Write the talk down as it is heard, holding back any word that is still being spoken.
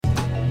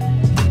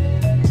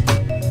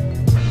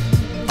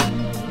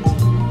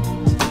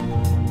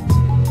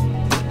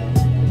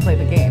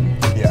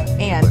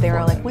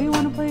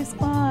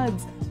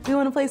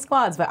want to play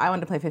squads, but I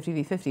wanted to play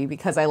 50v50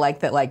 because I like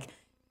that, like,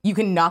 you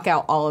can knock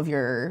out all of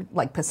your,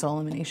 like, pistol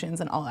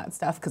eliminations and all that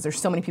stuff because there's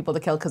so many people to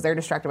kill because they're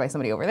distracted by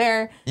somebody over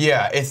there.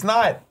 Yeah, it's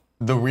not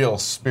the real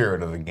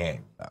spirit of the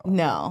game, though.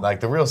 No. Like,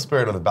 the real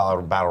spirit of the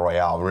Battle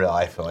Royale,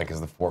 I feel like, is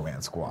the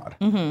 4-man squad.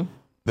 Mm-hmm.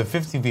 The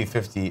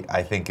 50v50,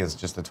 I think, is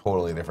just a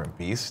totally different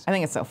beast. I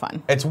think it's so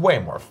fun. It's way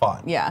more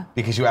fun. Yeah.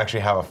 Because you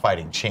actually have a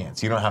fighting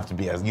chance. You don't have to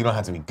be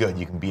good.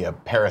 You can be a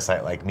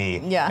parasite like me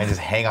and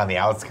just hang on the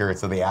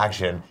outskirts of the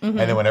action. And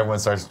then when everyone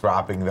starts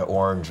dropping the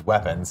orange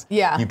weapons,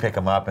 you pick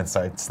them up and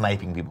start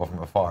sniping people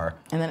from afar.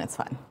 And then it's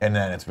fun. And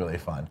then it's really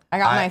fun. I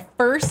got my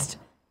first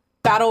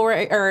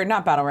Victory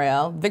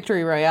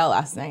Royale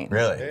last night.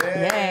 Really?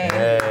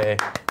 Yay.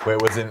 Wait,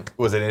 was it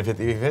in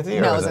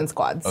 50v50? No, it was in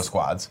squads. Oh,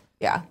 squads.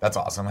 Yeah. That's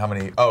awesome. How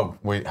many? Oh,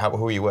 wait,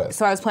 who are you with?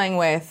 So I was playing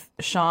with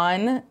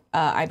Sean,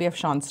 IBF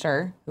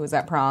Seanster, who was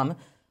at prom,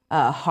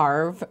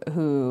 Harv,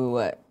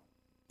 who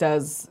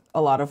does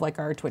a lot of like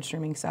our Twitch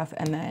streaming stuff,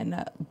 and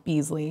then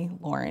Beasley,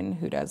 Lauren,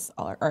 who does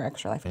all our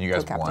Extra Life. And you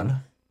guys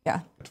won? Yeah.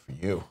 Good for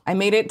you. I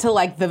made it to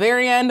like the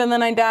very end, and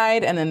then I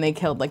died, and then they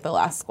killed like the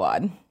last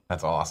squad.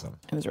 That's awesome.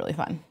 It was really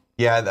fun.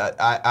 Yeah,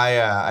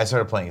 I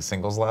started playing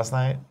singles last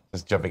night,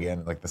 just jumping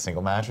in like the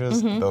single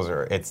matches.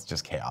 It's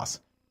just chaos.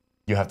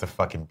 You have to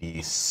fucking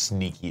be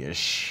sneaky as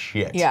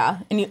shit. Yeah,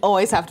 and you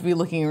always have to be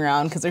looking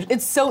around because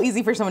it's so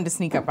easy for someone to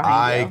sneak up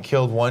behind you. I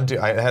killed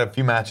I had a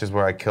few matches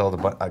where I killed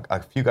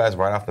a few guys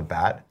right off the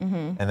bat,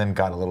 and then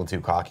got a little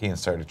too cocky and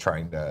started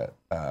trying to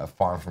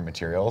farm for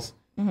materials.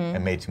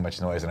 And made too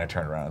much noise, and I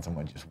turned around and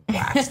someone just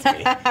waxed me.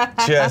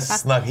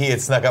 He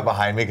had snuck up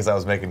behind me because I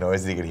was making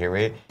noise and he could hear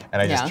me,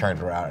 and I just turned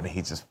around and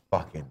he just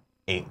fucking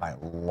ate my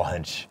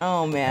lunch.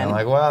 Oh man! And I'm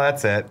like, well,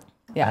 that's it.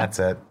 Yeah, that's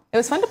it. It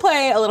was fun to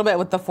play a little bit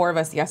with the four of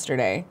us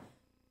yesterday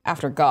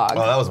after GOG.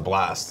 Oh, that was a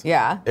blast.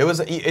 Yeah.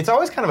 It's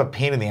always kind of a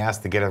pain in the ass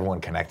to get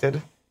everyone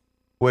connected,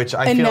 which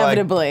I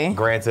Inevitably. feel like,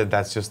 granted,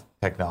 that's just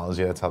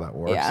technology. That's how that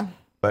works. Yeah.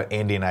 But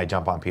Andy and I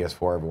jump on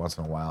PS4 every once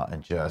in a while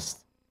and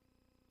just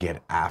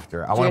get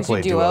after. I want guys to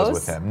play do duos duos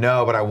with him.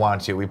 No, but I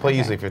want to. We play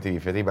usually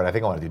 50v50, but I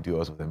think I want to do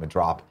duos with him and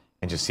drop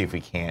and just see if we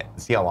can't,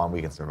 see how long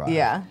we can survive.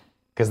 Yeah.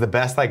 Because the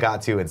best I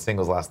got to in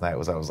singles last night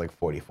was I was like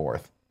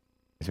 44th,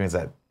 which means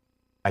that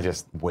I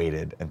just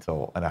waited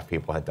until enough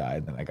people had died,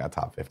 and then I got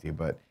top 50.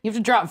 But you have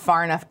to drop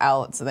far enough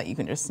out so that you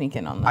can just sneak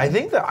in on them. I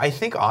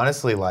think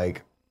honestly,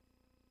 like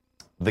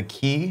the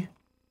key.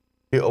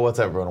 Oh, what's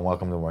up, everyone?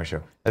 Welcome to my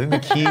show. I think the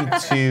key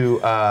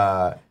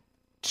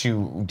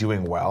to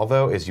doing well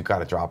though is you got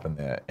to drop in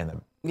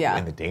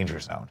the danger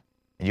zone,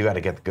 and you got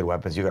to get the good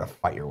weapons. You got to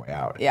fight your way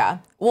out. Yeah.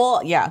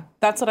 Well, yeah.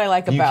 That's what I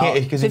like about.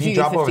 Because if you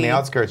drop over the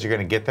outskirts, you're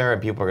gonna get there,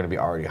 and people are gonna be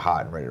already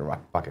hot and ready to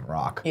fucking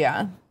rock.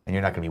 Yeah. And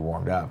you're not gonna be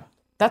warmed up.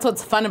 That's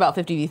what's fun about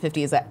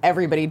 50v50 is that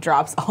everybody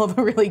drops all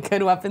the really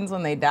good weapons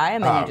when they die,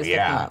 and then you just pick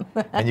them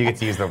up. And you get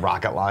to use the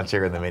rocket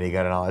launcher and the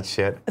minigun and all that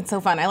shit. It's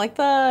so fun. I like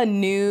the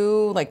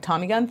new like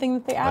Tommy gun thing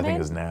that they added. I think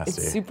it's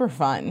nasty. It's super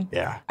fun.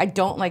 Yeah. I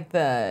don't like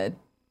the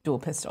dual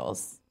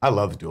pistols. I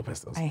love the dual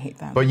pistols. I hate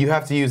them. But you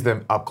have to use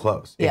them up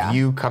close. Yeah. If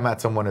you come at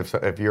someone,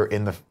 if you're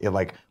in the,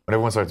 like, when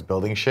everyone starts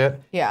building shit,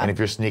 and if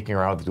you're sneaking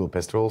around with the dual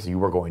pistols,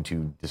 you are going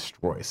to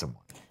destroy someone.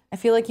 I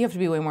feel like you have to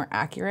be way more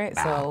accurate.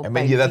 So I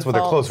mean, that's with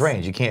a close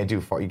range. You can't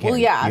do far. You can't. Well,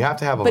 yeah. You have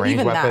to have a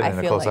ranged weapon and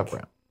a close up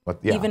round. But,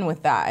 yeah. Even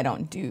with that, I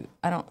don't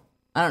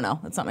know.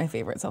 That's not my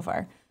favorite so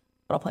far.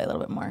 But I'll play a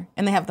little bit more.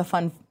 And they have the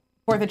fun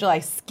 4th of July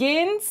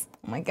skins.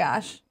 Oh my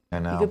gosh. I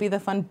know. You could be the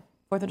fun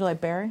 4th of July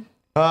bear.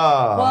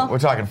 We're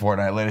talking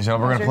Fortnite, ladies and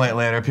gentlemen. We're going to play it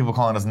later. People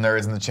calling us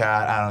nerds in the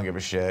chat. I don't give a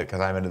shit because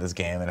I'm into this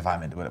game, and if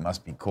I'm into it, it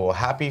must be cool.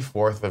 Happy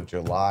 4th of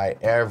July,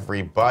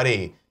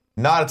 everybody.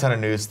 Not a ton of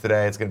news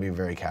today. It's going to be a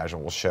very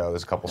casual show.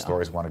 There's a couple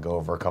stories I want to go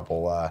over, a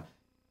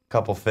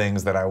couple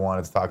things that I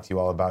wanted to talk to you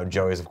all about.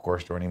 Joey's, of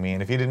course, joining me.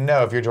 And if you didn't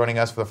know, if you're joining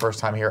us for the first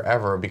time here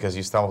ever because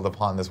you stumbled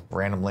upon this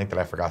random link that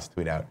I forgot to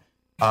tweet out,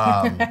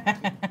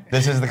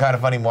 this is the Kind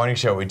of Funny Morning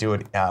Show. We do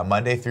it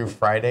Monday through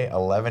Friday,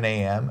 11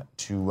 a.m.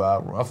 to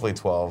roughly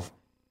 12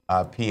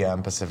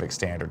 p.m. Pacific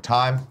Standard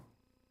Time.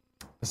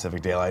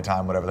 Pacific Daylight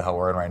Time, whatever the hell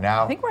we're in right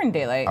now. I think we're in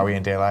daylight. Are we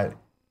in daylight?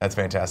 That's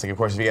fantastic. Of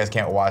course, if you guys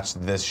can't watch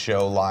this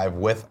show live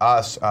with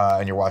us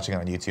and you're watching it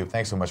on YouTube,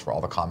 thanks so much for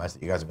all the comments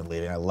that you guys have been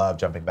leaving. I love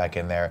jumping back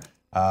in there.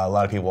 A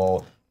lot of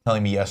people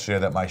telling me yesterday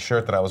that my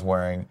shirt that I was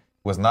wearing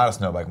was not a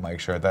Snowbike Mike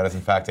shirt. That is,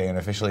 in fact, an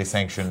officially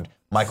sanctioned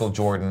Michael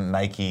Jordan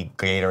Nike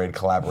Gatorade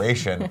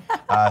collaboration.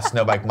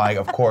 Snowbike Mike,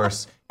 of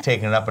course,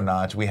 taking it up a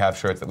notch. We have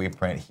shirts that we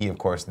print. He, of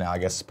course, now, I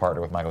guess, is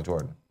partnered with Michael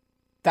Jordan.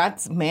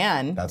 That's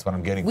what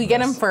I'm getting. We get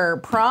him for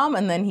prom,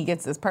 and then he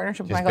gets this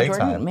partnership with Michael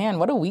Jordan. Time. Man,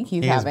 what a week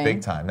he's having. He is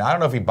big time. Now, I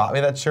don't know if he bought me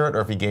that shirt or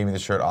if he gave me the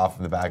shirt off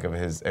the back of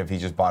his, if he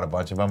just bought a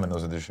bunch of them and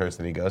those are the shirts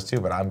that he goes to,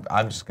 but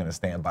I'm just going to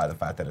stand by the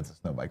fact that it's a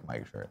Snowbike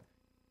Mike shirt.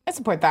 I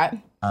support that.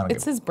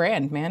 It's his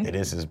brand, man. It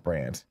is his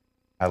brand.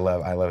 I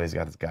love he's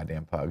got this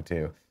goddamn pug,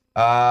 too.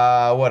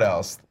 What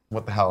else?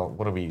 What the hell?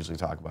 What do we usually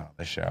talk about on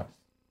this show?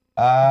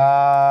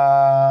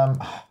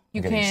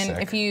 You can,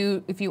 if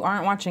you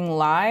aren't watching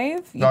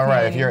live. All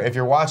right, if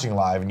you're watching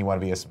live and you want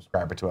to be a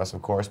subscriber to us,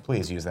 of course,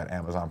 please use that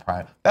Amazon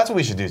Prime. That's what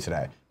we should do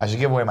today. I should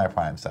give away my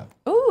Prime stuff.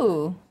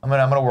 Ooh. I'm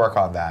gonna work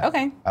on that.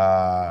 Okay.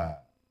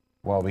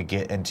 While we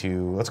get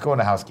into, let's go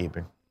into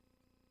housekeeping.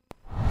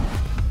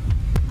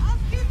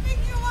 Housekeeping,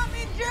 you want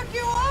me to jerk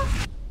you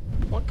off?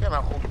 What kind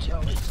of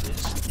hotel is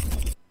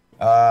this?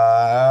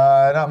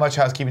 Not much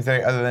housekeeping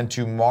today, other than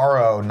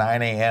tomorrow,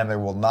 9 a.m. There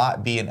will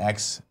not be an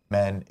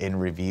X-Men in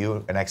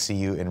review, an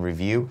XCU in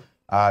review,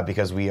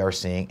 because we are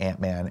seeing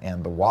Ant-Man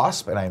and the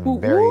Wasp, and I'm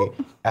very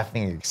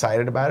effing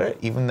excited about it.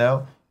 Even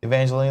though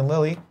Evangeline and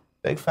Lilly,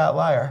 big fat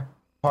liar,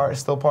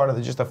 still part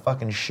of just a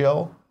fucking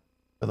shill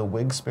for the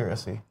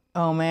wig-spiracy.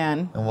 Oh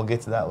man. And we'll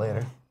get to that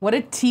later. What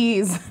a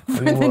tease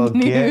for We will the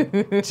news.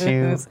 get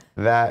to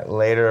that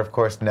later. Of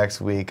course, next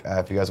week,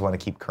 if you guys want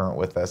to keep current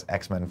with us,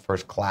 X-Men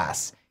First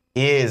Class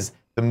is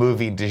the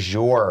movie du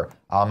jour.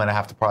 I'm going to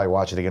have to probably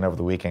watch it again over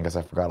the weekend because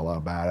I forgot a lot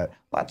about it.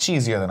 A lot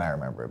cheesier than I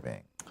remember it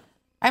being.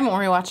 I haven't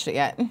rewatched it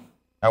yet.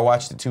 I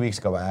watched it 2 weeks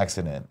ago by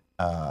accident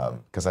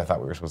because I thought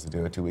we were supposed to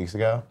do it 2 weeks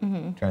ago.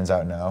 Mm-hmm. Turns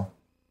out, no.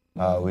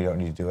 We don't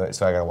need to do it,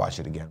 so I got to watch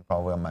it again.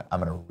 Probably I'm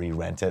going to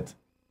re-rent it,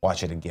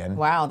 watch it again.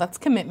 Wow, that's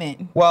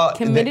commitment. Well,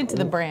 committed to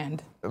the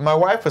brand. My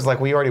wife was like,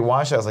 "Well, you already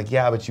watched it." I was like,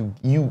 "Yeah, but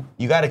you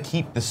got to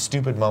keep the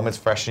stupid moments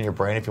fresh in your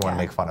brain if you want to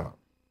make fun of them."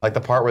 Like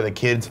the part where the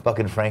kid's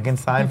fucking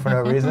Frankenstein for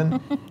no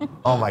reason.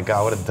 Oh my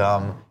God, what a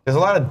dumb. There's a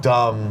lot of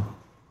dumb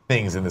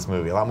things in this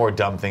movie. A lot more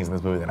dumb things in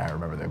this movie than I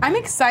remember there being. I'm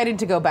excited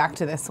to go back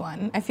to this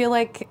one. I feel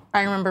like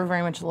I remember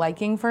very much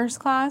liking First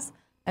Class.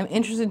 I'm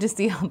interested to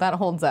see how that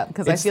holds up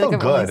because I feel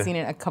like I've only seen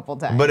it a couple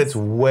times. But it's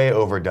way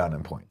overdone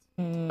in points.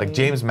 Like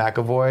James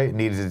McAvoy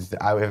needed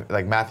to,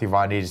 like Matthew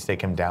Vaughn needed to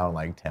take him down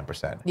like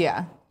 10%.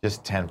 Yeah.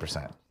 Just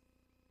 10%.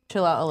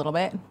 Chill out a little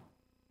bit.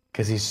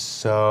 Because he's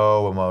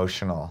so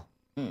emotional.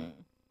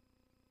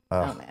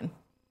 Oh man,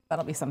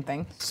 that'll be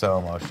something. So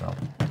emotional.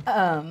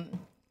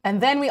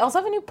 And then we also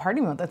have a new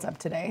party mode that's up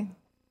today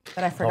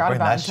that I forgot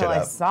about until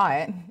I saw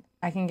it.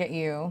 I can get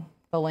you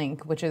the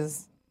link, which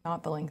is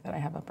not the link that I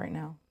have up right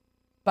now.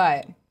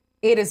 But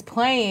it is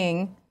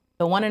playing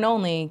the one and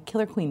only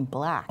Killer Queen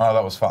Black. Oh,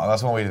 that was fun.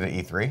 That's when we did the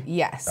E3?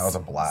 Yes. That was a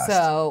blast.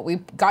 So we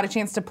got a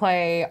chance to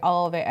play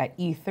all of it at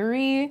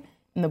E3,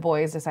 and the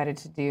boys decided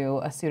to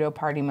do a pseudo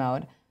party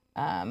mode.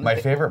 My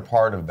favorite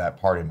part of that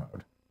party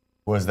mode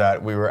was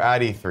that we were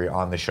at E3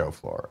 on the show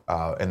floor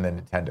in the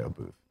Nintendo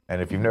booth.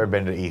 And if you've never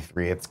been to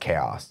E3, it's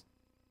chaos.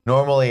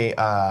 Normally,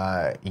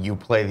 you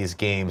play these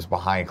games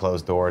behind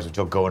closed doors, which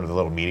you'll go into the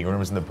little meeting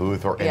rooms in the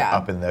booth or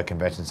up in the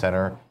convention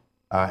center,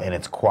 and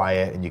it's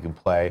quiet and you can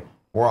play.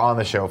 We're on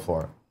the show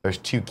floor. There's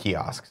 2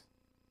 kiosks.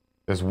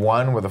 There's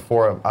one where the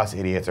 4 of us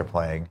idiots are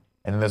playing,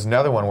 and then there's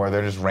another one where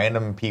they're just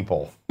random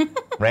people,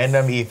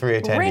 random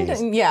E3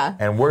 attendees.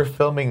 And we're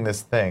filming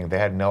this thing. They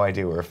had no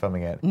idea we were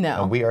filming it.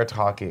 No. And we are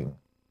talking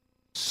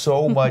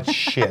so much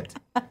shit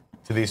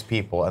to these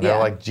people, and they're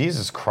like,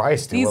 Jesus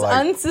Christ, dude. These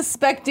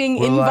unsuspecting,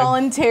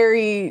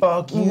 involuntary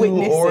fuck you,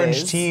 witnesses.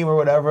 Orange team or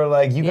whatever.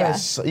 Like you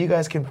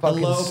guys can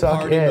fucking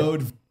suck it.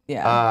 Mode.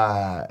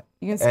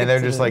 And they're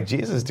just like,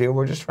 Jesus, dude,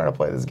 we're just trying to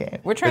play this game.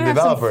 We're trying to have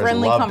some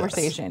friendly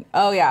conversation.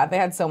 Oh yeah, they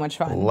had so much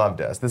fun. Loved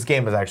us. This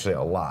game is actually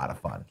a lot of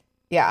fun.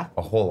 Yeah,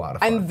 a whole lot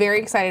of fun. I'm very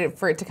excited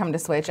for it to come to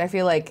Switch. I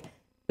feel like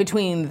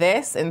between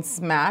this and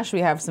Smash, we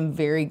have some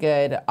very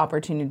good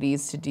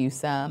opportunities to do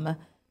some.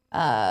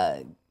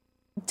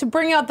 To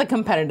bring out the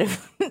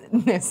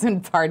competitiveness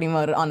in party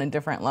mode on a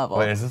different level.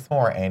 Wait, is this the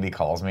one where Andy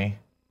calls me?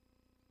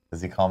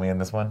 Does he call me in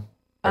this one?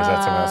 Or is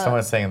that someone else?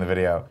 Someone's saying in the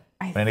video.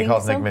 When Andy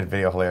calls Nick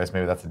mid-video hilarious,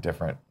 maybe that's a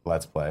different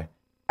Let's Play.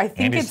 I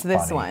think it's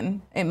this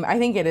one. I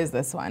think it is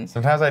this one.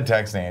 Sometimes I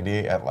text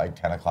Andy at like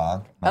 10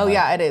 o'clock. Oh,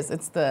 yeah, it is.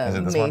 It's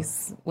the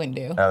Mace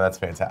window. Oh, that's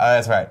fantastic. Oh,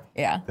 that's right.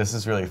 Yeah. This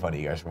is really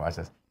funny. You guys should watch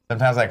this.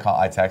 Sometimes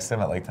I text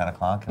him at like 10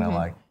 o'clock, and I'm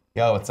like,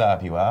 yo, what's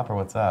up? You up or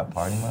what's up?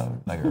 Party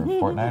mode? Like, or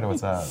Fortnite or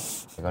what's up?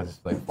 Like, I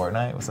just like,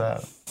 Fortnite, what's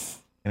up?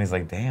 And he's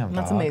like, damn,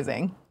 That's dog.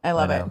 amazing. I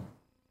love it.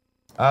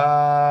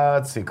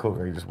 Let's see. Cool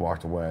Greg just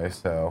walked away,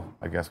 so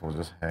I guess we'll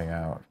just hang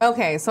out.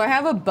 Okay, so I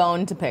have a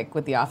bone to pick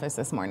with The Office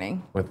this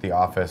morning. With The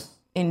Office?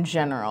 In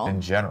general.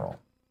 In general.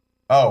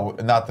 Oh,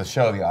 not the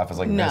show The Office,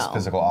 like this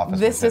physical office.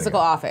 This physical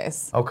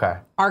office. Okay.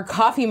 Our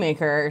coffee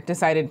maker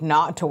decided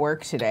not to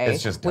work today,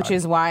 It's just done. which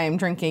is why I'm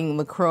drinking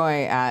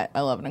LaCroix at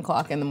 11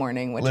 o'clock in the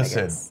morning, which Listen,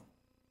 I guess...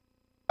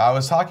 I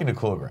was talking to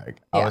Cool Greg.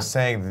 I was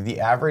saying that the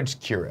average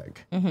Keurig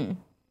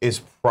is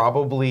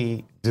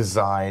probably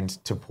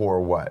designed to pour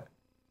what?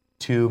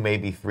 2,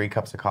 maybe 3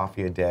 cups of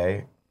coffee a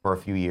day for a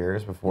few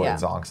years before it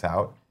zonks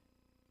out.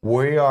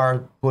 We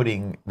are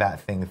putting that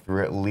thing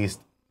through at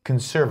least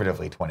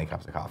conservatively 20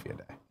 cups of coffee a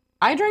day.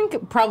 I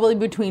drink probably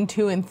between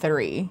 2 and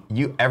 3.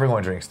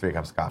 Everyone drinks 3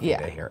 cups of coffee a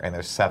day here, and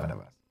there's 7 of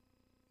us.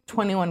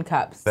 21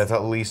 cups. That's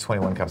at least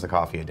 21 cups of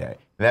coffee a day.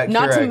 That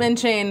Not Keurig, to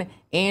mention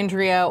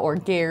Andrea or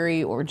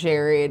Gary or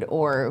Jared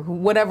or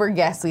whatever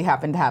guests we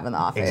happen to have in the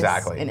office.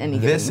 Exactly. In any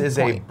this given is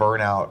point. a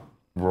burnout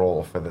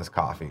role for this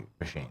coffee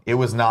machine. It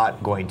was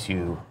not going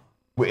to.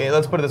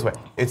 Let's put it this way.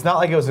 It's not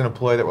like it was an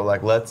employee that were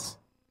like, let's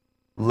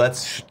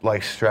let's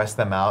like stress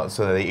them out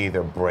so that they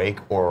either break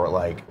or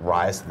like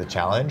rise to the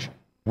challenge.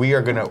 We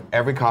are gonna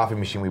every coffee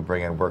machine we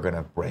bring in, we're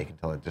gonna break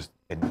until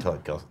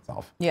it kills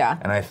itself. Yeah.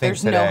 And I think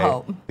there's today, no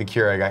hope. the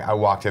Keurig, I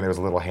walked in, there was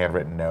a little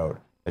handwritten note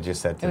that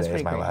just said, "Today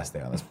is my great. last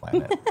day on this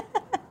planet.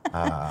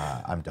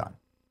 I'm done,"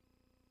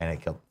 and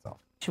it killed itself.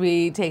 Should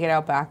we take it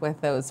out back with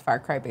those Far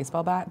Cry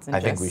baseball bats? And I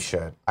think we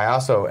should. I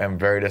also am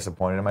very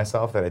disappointed in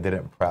myself that I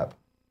didn't prep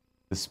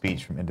the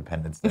speech from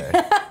Independence Day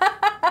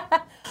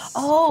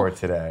for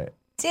today.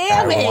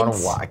 Damn I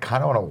it!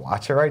 kind of want to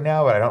watch it right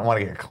now, but I don't want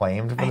to get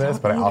claimed for this.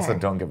 But I also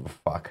don't give a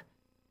fuck.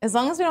 As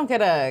long as we don't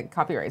get a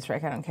copyright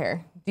strike, I don't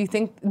care. Do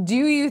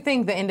you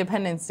think that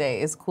Independence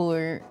Day is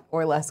cooler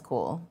or less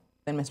cool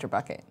than Mr.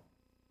 Bucket?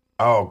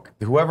 Oh,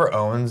 whoever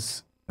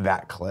owns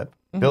that clip,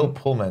 Bill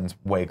Pullman's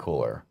way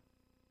cooler.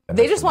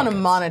 They just want to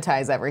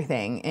monetize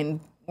everything and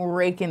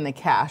rake in the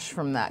cash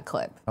from that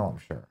clip. Oh, I'm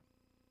sure.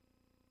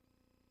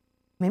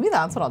 Maybe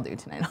that's what I'll do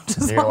tonight. I'll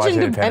just You're watch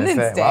watching Independence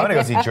Day. Well, I'm gonna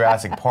go see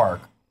Jurassic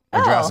Park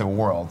or Jurassic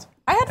World.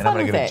 I had and fun I'm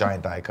gonna with get it. a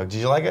giant Diet Coke. Did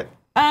you like it?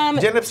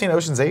 Did you end up seeing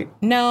Ocean's 8?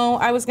 No,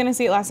 I was gonna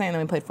see it last night and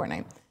then we played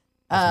Fortnite.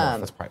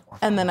 That's probably more fun.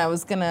 And then I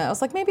was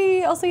like,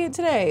 maybe I'll see it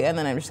today. And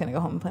then I'm just gonna go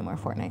home and play more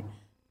Fortnite.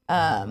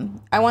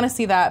 I want to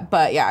see that,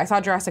 but yeah, I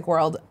saw Jurassic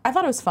World. I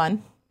thought it was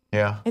fun.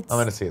 Yeah, It's I'm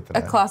gonna see it today.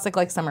 a classic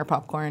like summer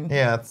popcorn.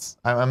 Yeah,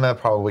 I'm gonna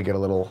probably get I'm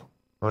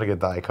gonna get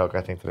Diet Coke.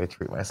 I think that I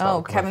treat myself.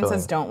 Oh, Kevin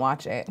says don't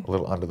watch it. A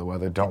little under the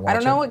weather. Don't watch it. I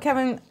don't know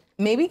what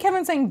maybe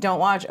Kevin's saying don't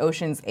watch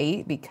Ocean's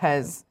 8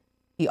 because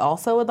he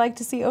also would like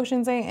to see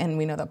Ocean's 8, and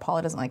we know that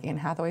Paula doesn't like Anne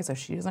Hathaway, so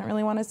she doesn't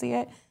really want to see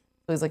it.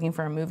 So he's looking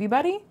for a movie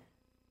buddy.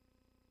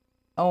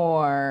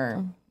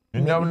 Or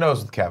No one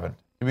knows with Kevin.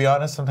 To be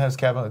honest, sometimes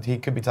Kevin, he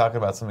could be talking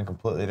about something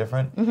completely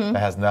different that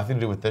has nothing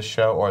to do with this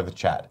show or the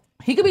chat.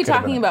 he could be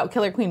talking about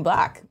Killer Queen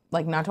Black,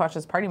 like not to watch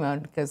this party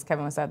mode because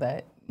Kevin was said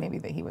that maybe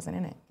that he wasn't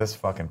in it. This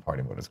fucking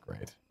party mode is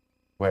great.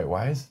 Wait,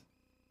 why is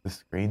the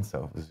screen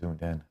so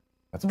zoomed in?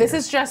 That's This weird.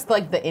 is just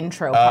like the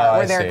intro part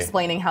where I they're see.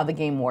 explaining how the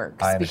game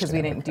works I because we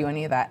understand, didn't do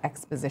any of that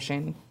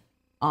exposition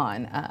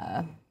on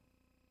What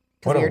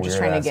because a we were just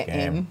trying to weird-ass get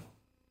game. in.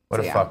 What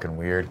So, a yeah. fucking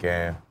weird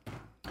game.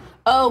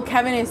 Oh,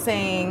 Kevin is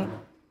saying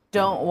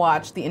don't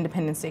watch the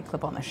Independence Day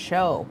clip on the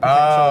show,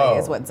 potentially,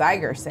 is what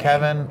Zyger's saying.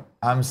 Kevin,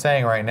 I'm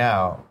saying right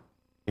now,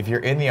 if you're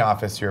in the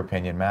office, your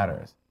opinion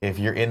matters. If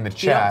you're in the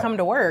chat, come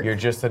to work. You're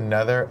just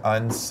another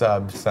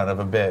unsubbed son of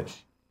a bitch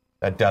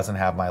that doesn't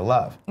have my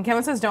love. And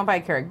Kevin says don't buy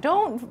a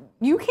Keurig.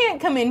 You can't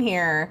come in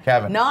here,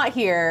 Kevin. not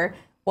here,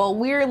 while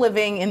we're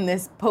living in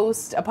this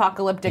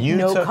post-apocalyptic You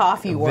no took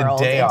coffee the world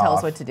day and tell us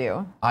off. what to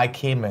do. I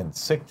came in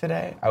sick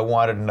today. I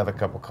wanted another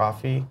cup of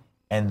coffee.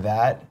 And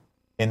that,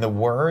 in the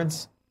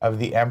words of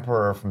the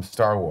Emperor from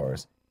Star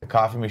Wars, the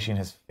coffee machine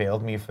has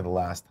failed me for the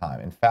last time.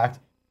 In fact,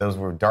 those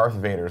were Darth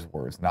Vader's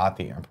words, not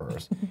the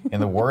Emperor's. In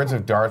the words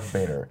of Darth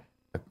Vader,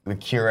 the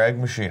Keurig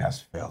machine has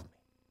failed me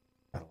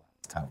for the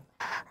last time.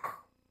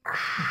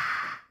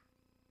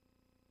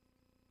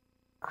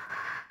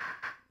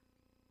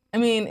 I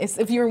mean,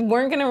 if you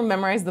weren't going to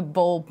memorize the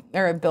Bill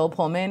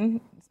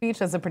Pullman speech,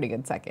 that's a pretty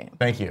good second.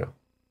 Thank you.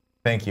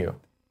 Thank you.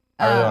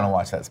 I really want to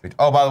watch that speech.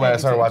 Oh, by the way, I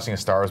started watching A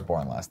Star is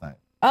Born last night.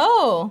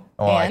 Oh,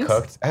 While I and?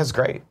 cooked. It's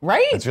great.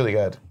 Right? It's really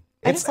good.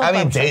 just love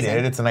Barbra dated.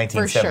 Streisand. It's a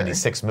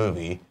 1976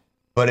 movie,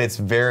 but it's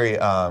very,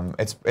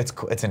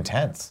 it's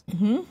intense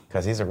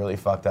because he's a really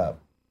fucked up.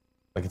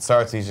 Like it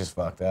starts, he's just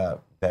fucked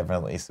up,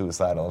 definitely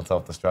suicidal and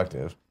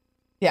self-destructive.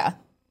 Yeah.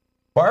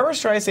 Barbra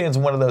Streisand's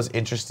one of those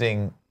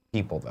interesting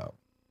people, though,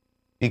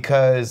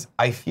 because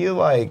I feel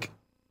like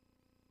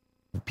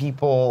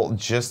people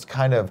just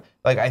kind of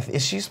like,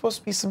 is she supposed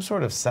to be some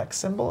sort of sex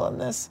symbol on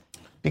this?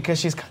 Because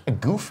she's kind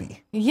of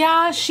goofy.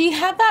 Yeah, she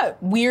had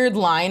that weird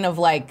line of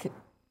like,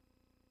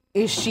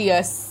 is she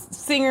a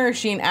singer? Is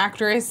she an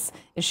actress?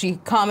 Is she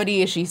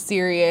comedy? Is she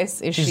serious?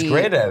 She's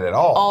great at it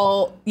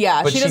all.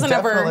 Yeah, But she doesn't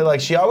definitely, ever. like,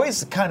 she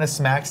always kind of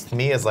smacks to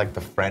me as like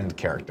the friend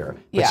character.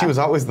 But Yeah. she was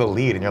always the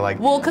lead, and you're like,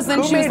 Well, because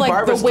then who she was made like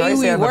Barbra the way we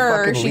Streisand the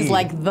were. fucking She's lead?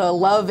 like the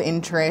love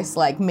interest,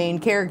 like main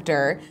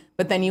character.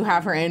 But then you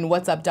have her in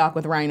What's Up, Doc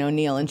with Ryan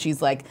O'Neal, and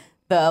she's like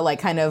the like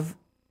kind of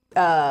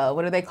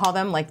what do they call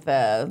them? Like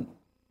the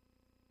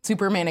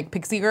super manic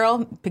pixie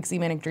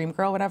manic dream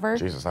girl, whatever.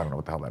 Jesus, I don't know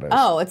what the hell that is.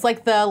 Oh, it's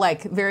like the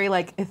like very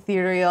like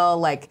ethereal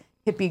like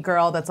hippie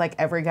girl that's like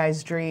every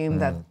guy's dream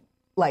that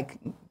like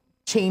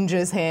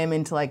changes him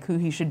into like who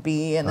he should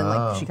be, and then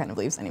like she kind of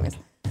leaves. Anyways,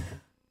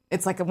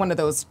 it's like one of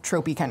those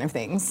tropey kind of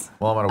things.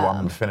 Well, I'm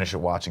gonna finish it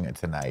watching it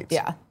tonight.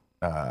 Yeah.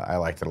 I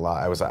liked it a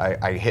lot.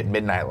 I hit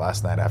midnight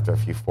last night after a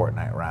few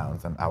Fortnite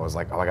rounds, and I was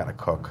like, oh, I gotta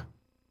cook,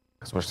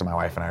 because my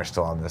wife and I are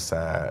still on this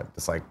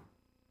like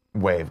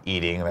way of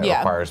eating that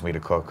requires me to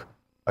cook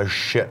a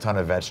shit ton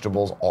of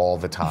vegetables all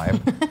the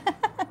time.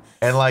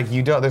 And like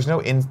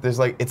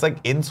it's like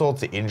insult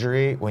to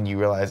injury when you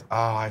realize, oh,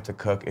 I have to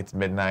cook. It's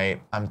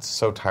midnight. I'm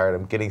so tired.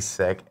 I'm getting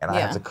sick, and I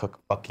have to cook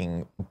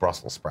fucking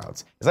Brussels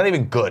sprouts. It's not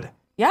even good.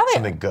 Yeah,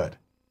 something good.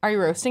 Are you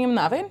roasting them in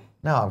the oven?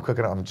 No, I'm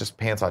cooking. I'm just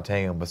pan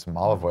sauteing them with some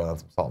olive oil and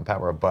some salt and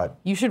pepper. But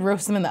You should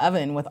roast them in the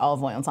oven with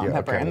olive oil and salt and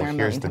pepper, and they're a here's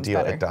million the times deal.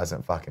 better. It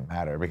doesn't fucking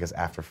matter because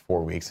after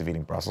 4 weeks of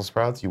eating Brussels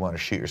sprouts, you want to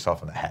shoot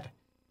yourself in the head.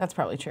 That's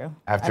probably true.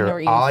 After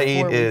all I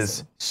eat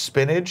is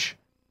spinach,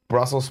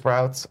 Brussels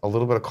sprouts, a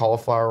little bit of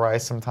cauliflower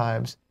rice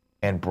sometimes,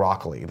 and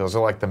broccoli. Those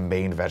are like the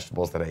main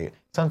vegetables that I eat.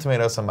 Some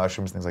tomatoes, some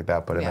mushrooms, things like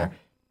that put in there.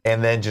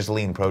 And then just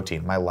lean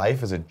protein. My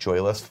life is a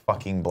joyless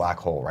fucking black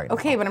hole right now.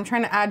 Okay, but I'm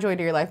trying to add joy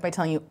to your life by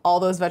telling you all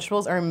those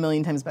vegetables are a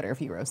million times better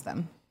if you roast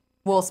them.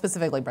 Well,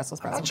 specifically Brussels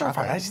sprouts and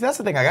broccoli. That's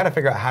the thing. I got to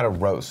figure out how to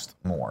roast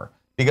more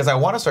because I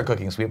want to start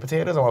cooking sweet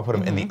potatoes. I want to put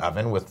them in the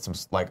oven with some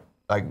like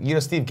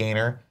Steve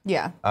Gaynor.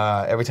 Yeah.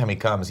 Every time he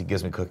comes, he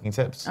gives me cooking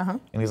tips, and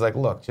he's like,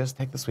 "Look, just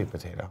take the sweet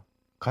potato,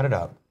 cut it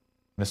up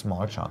into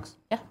smaller chunks,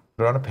 put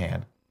it on a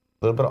pan,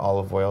 a little bit of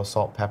olive oil,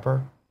 salt,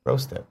 pepper,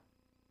 roast it."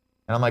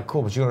 And I'm like,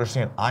 "Cool, but you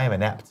understand? I am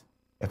inept.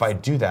 If I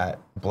do that,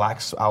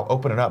 I'll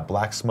open it up.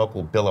 Black smoke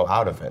will billow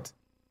out of it,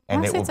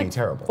 and it will be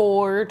terrible."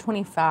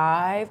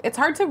 425. It's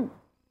hard to.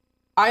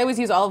 I always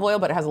use olive oil,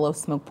 but it has a low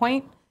smoke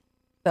point,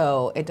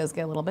 so it does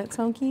get a little bit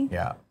smoky.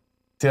 Yeah.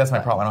 See, that's my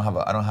problem.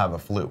 I don't have a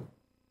flue.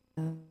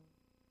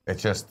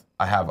 It's just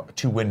I have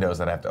 2 windows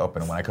that I have to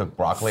open. And when I cook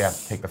broccoli, I have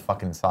to take the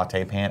fucking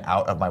saute pan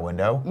out of my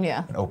window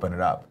and open it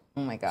up.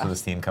 Oh my god. So the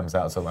steam comes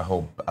out, so my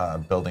whole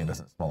building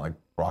doesn't smell like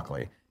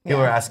broccoli.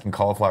 People are asking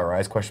cauliflower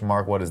rice, question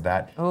mark, what is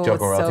that? Oh, Joke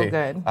it's royalty. so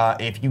good.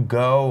 If you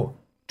go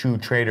to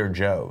Trader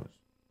Joe's,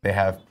 they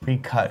have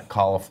pre-cut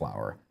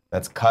cauliflower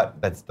that's cut,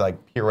 that's like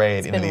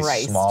pureed into these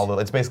riced. small little,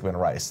 it's basically been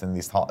riced in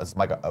these, it's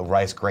like a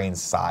rice grain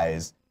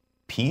size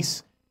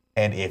piece.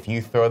 And if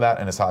you throw that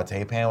in a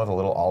saute pan with a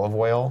little olive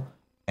oil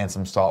and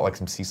some salt, like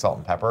some sea salt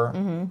and pepper,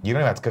 you don't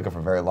even have to cook it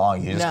for very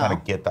long. You just kind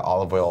of get the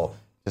olive oil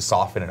to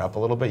soften it up a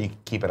little bit. You can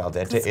keep it al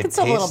dente. It It's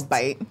a little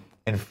bite.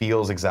 and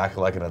feels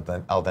exactly like an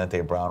al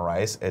dente brown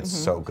rice. It's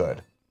so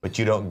good. But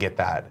you don't get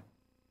that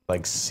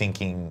like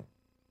sinking,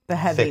 The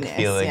thick heaviness,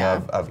 feeling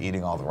of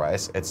eating all the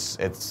rice.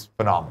 It's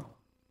phenomenal.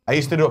 I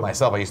used to do it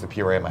myself. I used to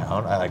puree my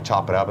own. I like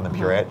chop it up and then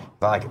puree it.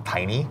 I like it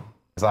tiny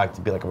because I like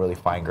to be like a really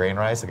fine grain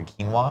rice, like a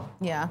quinoa.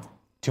 Yeah.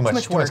 Too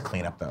much work.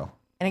 cleanup though.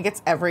 And it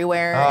gets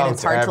everywhere, and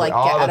it's hard to like get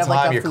out of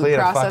like a you're food cleaning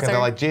processor. fucking, they're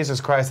like, Jesus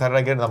Christ, how did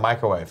I get it in the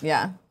microwave?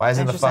 Yeah. Why is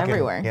it in And the it's just fucking,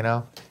 everywhere. you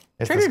know?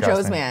 It's Trader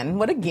disgusting. Joe's, man,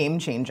 what a game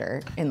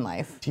changer in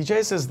life.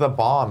 TJ's is the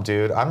bomb,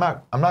 dude. I'm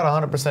not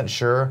 100%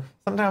 sure.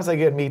 Sometimes I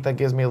get meat that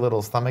gives me a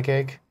little stomach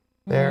ache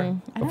there,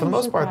 but for the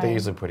most part, they're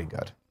usually pretty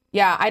good.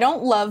 Yeah, I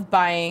don't love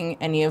buying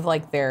any of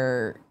like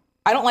their.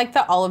 I don't like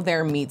that all of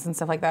their meats and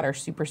stuff like that are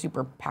super,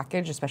 super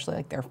packaged, especially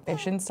like their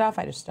fish and stuff.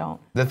 I just don't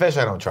The fish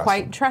I don't trust.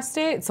 quite trust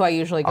it, so I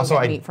usually go Also,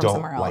 get I meat from don't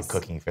somewhere else. like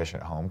cooking fish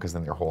at home because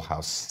then your whole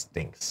house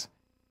stinks.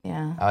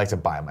 Yeah. I like to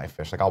buy my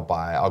fish. Like I'll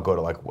go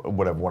to like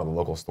whatever one of the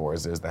local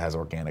stores is that has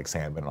organic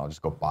salmon, and I'll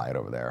just go buy it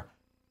over there.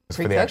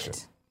 Just for the extra.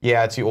 Pre-cooked?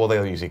 Yeah, well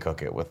they'll usually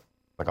cook it with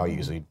like I'll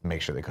usually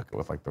make sure they cook it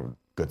with like the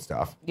good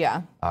stuff.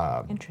 Yeah.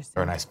 Or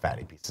Interesting. a nice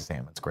fatty piece of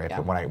salmon. It's great. Yeah.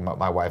 But when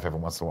my wife every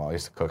once in a while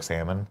used to cook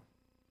salmon,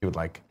 she would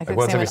like cook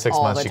once every salmon 6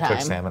 all months the she cooks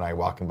time. salmon. I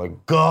walk and be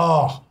like,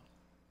 go,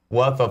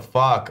 what the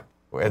fuck?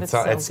 it's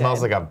so It smells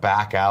good. like a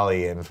back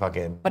alley and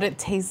fucking. But it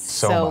tastes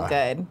Soma. so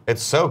good.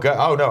 It's so good.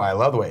 Oh no, I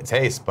love the way it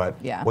tastes. But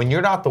Yeah. when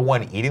you're not the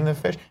one eating the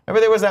fish, remember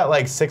there was that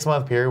like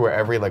 6-month period where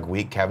every like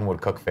week Kevin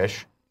would cook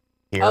fish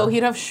here. Oh,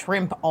 he'd have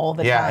shrimp all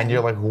the time. Yeah, and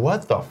you're like,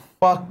 what the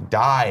fuck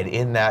died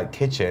in that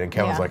kitchen? And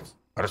Kevin's Yeah. like,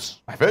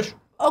 that's my fish.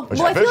 Oh,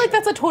 well, I feel like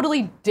that's a totally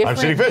I'm different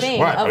eating fish. thing.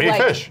 What? Of I eat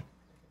like, fish.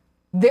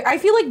 I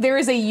feel like there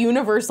is a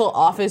universal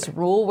office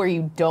rule where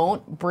you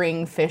don't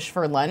bring fish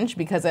for lunch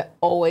because it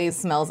always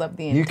smells up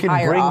the You entire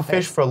can bring office.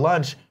 fish for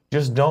lunch,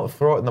 just don't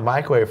throw it in the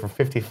microwave for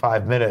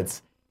 55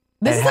 minutes.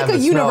 This and is like have a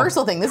the smell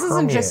universal thing. This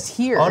isn't just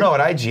permeate. here. Oh no,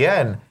 at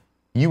IGN,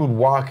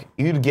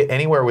 you'd get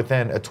anywhere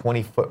within a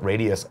 20-foot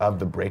radius of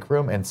the break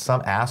room, and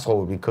some asshole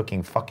would be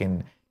cooking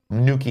fucking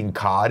nuking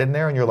cod in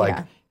there, and you're like,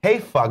 Yeah. hey,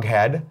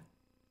 fughead,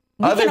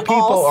 other can people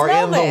all are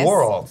smell in this. the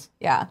world.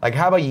 Yeah. Like,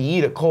 how about you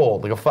eat it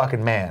cold, like a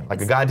fucking man, like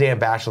a goddamn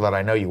bachelor that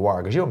I know you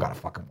are, because you don't got a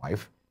fucking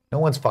wife. No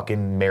one's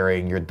fucking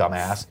marrying your dumb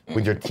ass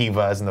with your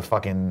tivas and the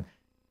fucking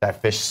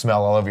that fish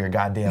smell all over your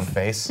goddamn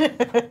face.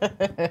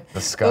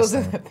 Disgusting. Those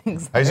are the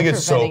things that I used to are get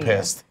so preventing you.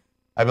 pissed.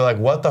 I'd be like,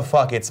 what the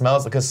fuck? It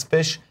smells, because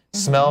fish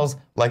smells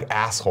like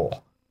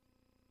asshole.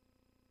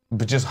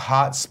 But just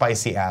hot,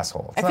 spicy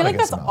asshole. It's I not feel a like good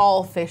that's smell.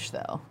 all fish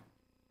though.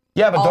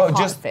 Yeah, but all don't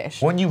hot just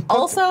fish. when you cook,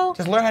 Also-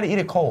 just learn how to eat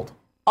it cold.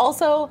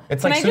 Also,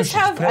 It's can like I just sushi.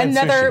 Just have put it in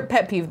another sushi.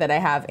 pet peeve that I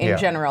have in Yeah.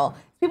 general?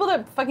 People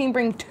that fucking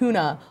bring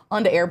tuna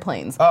onto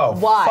airplanes. Oh,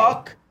 why?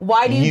 fuck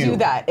Why do you you. do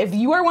that? If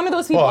you are one of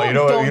those people, Well, you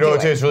know don't what do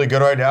it. tastes really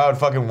good right now at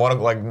fucking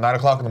 9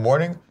 o'clock in the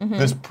morning?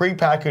 This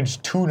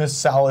prepackaged tuna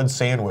salad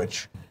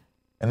sandwich.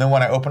 And then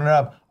when I open it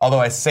up, although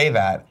I say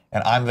that,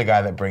 and I'm the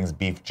guy that brings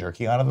beef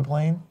jerky onto the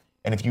plane,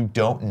 and if you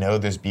don't know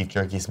there's beef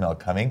jerky smell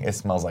coming, it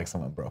smells like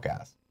someone broke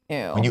ass.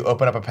 Ew. When you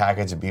open up a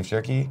package of beef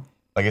jerky,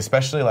 like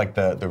especially like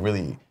the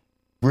really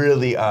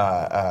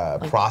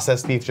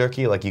processed beef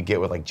jerky like you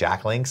get with like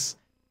Jack Links,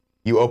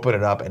 You open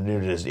it up and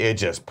it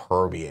just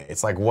permeates.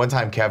 It's like one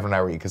time Kevin and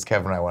I were eating, because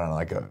Kevin and I went on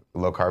like a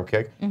low carb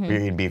kick. We were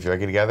eating beef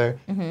jerky together,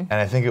 and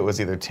I think it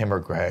was either Tim or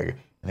Greg,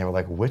 and they were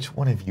like, "Which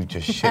one of you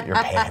just shit your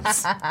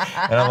pants?"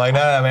 And I'm like,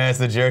 "No, man, it's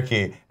the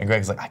jerky." And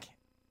Greg's like, "I can't."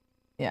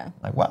 Yeah. I'm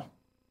like, well,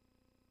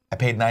 I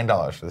paid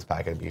 $9 for this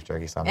packet of beef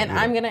jerky, so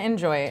I'm gonna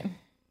enjoy it.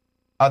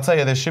 I'll tell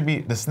you, there should be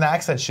the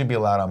snacks that should be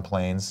allowed on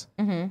planes.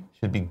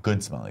 Should be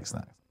good smelling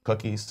snacks,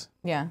 cookies,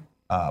 Yeah.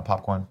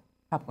 popcorn.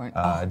 Popcorn.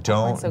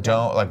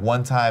 Don't like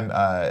one time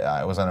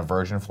I was on a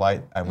Virgin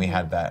flight and we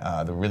had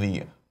that the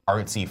really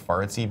artsy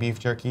fartsy beef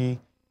jerky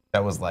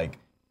that was like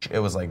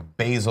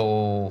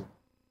basil,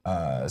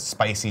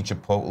 spicy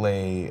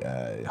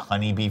chipotle,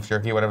 honey beef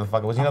jerky, whatever the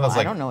fuck it was. You know those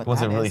like I don't know what ones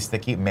that that are really is.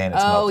 sticky. Man, it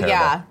smelled terrible.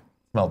 Yeah.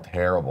 It smelled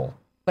terrible.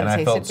 But and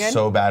it I felt tasted good?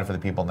 so bad for the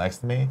people next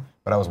to me.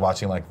 But I was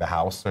watching like The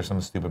House or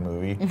some stupid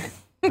movie,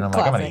 and I'm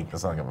like, I'm gonna eat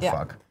this. I don't give a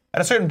fuck.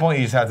 At a certain point,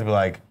 you just have to be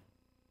like,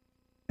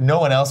 no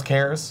one else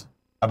cares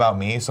about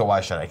me, so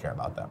why should I care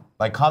about them?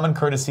 Like, common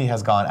courtesy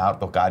has gone out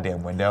the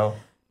goddamn window.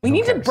 We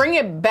need to bring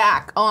it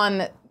back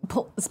on,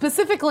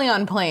 specifically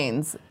on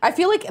planes. I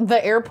feel like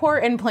the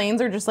airport and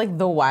planes are just like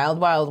the wild,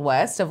 wild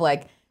west of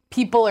like,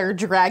 people are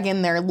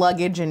dragging their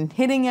luggage and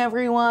hitting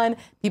everyone.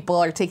 People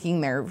are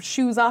taking their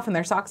shoes off and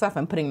their socks off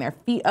and putting their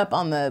feet up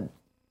on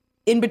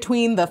in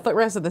between the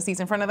footrest of the seats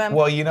in front of them.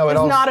 Well, you know, it's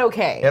not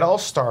okay. It all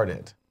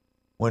started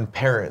when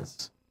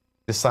parents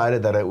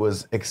decided that it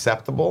was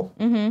acceptable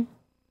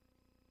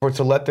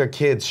to let their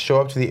kids show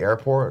up to the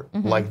airport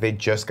like they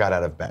just got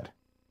out of bed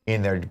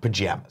in their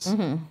pajamas.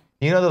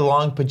 You know the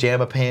long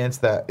pajama pants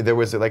that there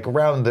was like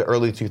around the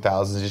early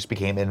 2000s, it just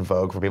became in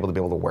vogue for people to be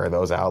able to wear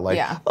those out. Like,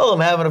 oh, I'm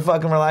having a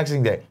fucking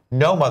relaxing day.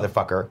 No,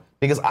 motherfucker,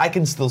 because I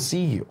can still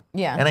see you.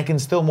 Yeah. And I can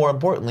still, more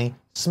importantly,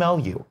 smell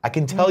you. I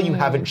can tell you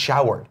haven't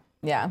showered.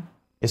 Yeah.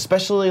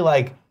 Especially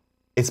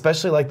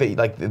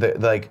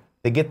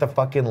they get the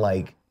fucking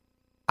like,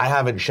 I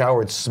haven't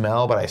showered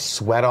smell, but I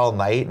sweat all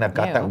night and I've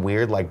got that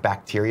weird like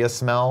bacteria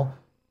smell.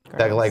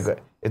 That like,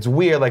 it's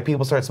weird. Like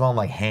people start smelling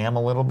like ham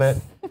a little bit,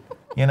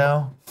 you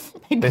know?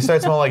 They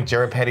start smelling like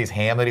Jared Petty's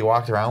ham that he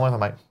walked around with. I'm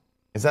like,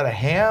 is that a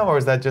ham or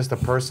is that just a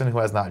person who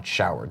has not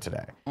showered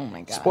today? Oh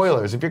my God.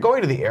 Spoilers, if you're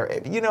going to the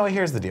air, you know,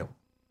 here's the deal.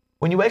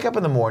 When you wake up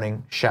in the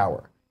morning,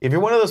 shower. If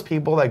you're one of those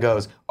people that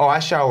goes, oh, I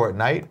shower at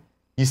night,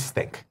 you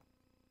stink.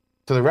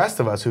 To the rest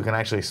of us who can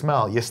actually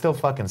smell, you still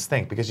fucking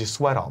stink because you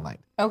sweat all night.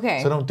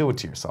 Okay. So don't do it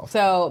to yourself.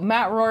 So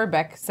Matt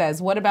Rohrbeck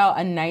says, what about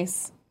a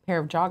nice pair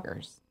of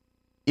joggers?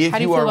 If How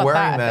do you you feel are about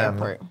wearing that at the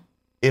them, airport?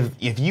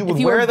 if you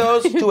would wear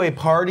those to a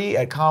party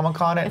at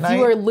Comic-Con at night, If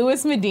you are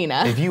Louis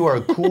Medina. if you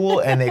are cool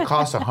and they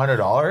cost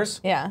 $100,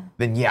 Yeah.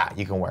 then yeah,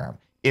 you can wear them.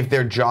 If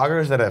they're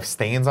joggers that have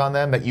stains on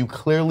them that you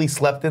clearly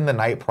slept in the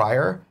night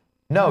prior,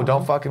 no,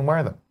 don't fucking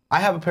wear them.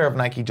 I have a pair of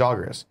Nike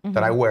joggers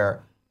that I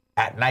wear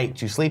at night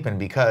to sleep in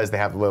because they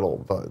have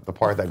the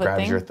part that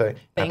grabs your thing.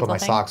 And I put my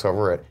socks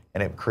over it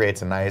and it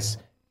creates a nice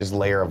just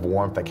layer of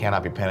warmth that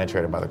cannot be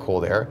penetrated by the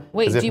cold air.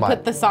 Wait, do you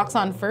put the socks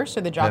on first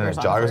or the joggers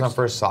on joggers first? on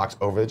first, socks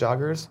over the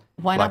joggers.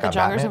 Why not the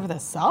joggers over the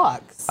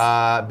socks?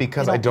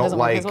 Because I don't doesn't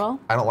work like as well?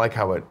 I don't like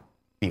how it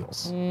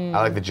feels. I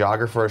like the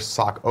jogger first,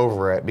 sock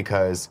over it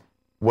because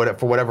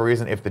for whatever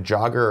reason, if the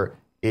jogger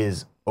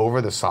is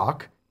over the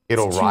sock,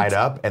 it'll ride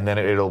up and then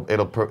it'll show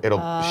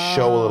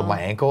a little my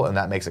ankle and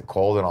that makes it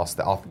cold and I'll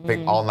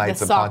think all night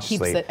subconsciously.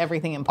 The sock keeps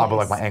everything in place. I'll be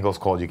like, my ankle's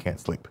cold, you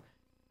can't sleep.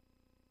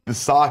 The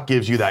sock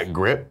gives you that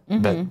grip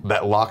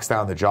that locks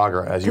down the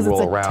jogger as you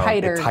roll around.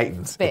 It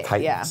tightens. Fit. It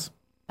tightens. Yeah,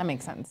 that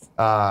makes sense.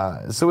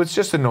 So it's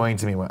just annoying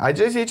to me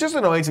it's just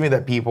annoying to me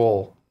that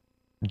people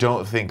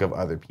don't think of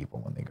other people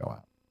when they go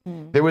out.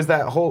 There was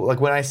that whole like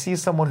when I see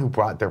someone who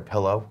brought their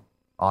pillow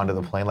onto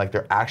the plane, like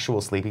their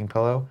actual sleeping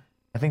pillow,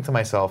 I think to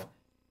myself,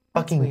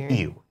 fucking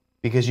ew.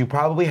 Because you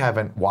probably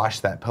haven't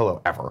washed that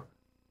pillow ever.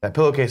 That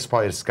pillowcase is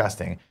probably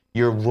disgusting.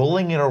 You're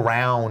rolling it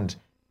around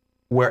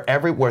where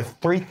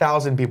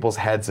 3,000 people's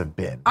heads have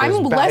been.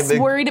 I'm less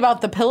worried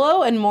about the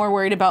pillow and more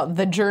worried about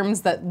the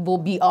germs that will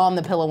be on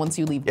the pillow once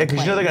you leave the plane. Yeah,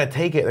 because you know they're going to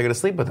take it, they're going to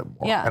sleep with it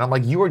more. Yeah. And I'm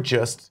like, you are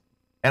just,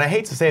 and I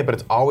hate to say it, but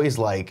it's always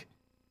like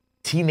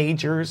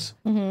teenagers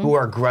who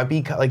are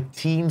grubby, like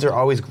teens are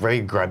always very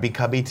grubby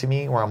cubby to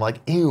me, where I'm like,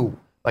 ew.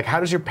 Like, how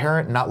does your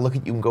parent not look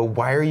at you and go,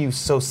 why are you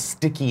so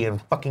sticky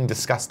and fucking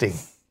disgusting?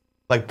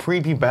 Like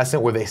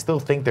prepubescent, where they still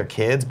think they're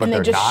kids, but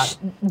they're not.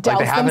 Like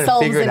they haven't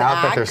figured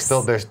out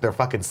that they're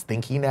fucking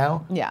stinky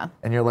now. Yeah.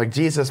 And you're like,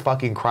 Jesus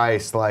fucking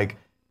Christ! Like,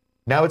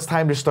 now it's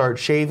time to start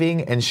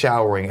shaving and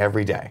showering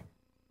every day.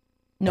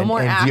 No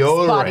more Axe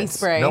body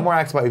spray. No more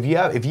Axe body.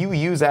 If you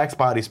use Axe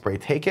body spray,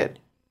 take it.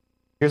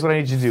 Here's what I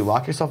need you to do: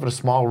 lock yourself in a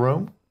small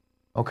room.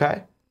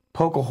 Okay.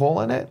 Poke a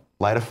hole in it.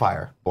 Light a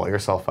fire. Blow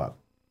yourself up.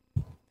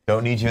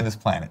 Don't need you in this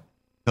planet.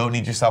 Don't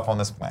need yourself on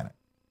this planet.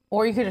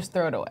 Or you could just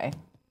throw it away.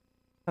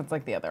 That's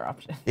like the other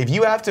option. If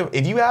you have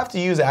to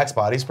use Axe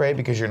body spray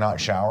because you're not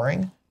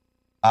showering,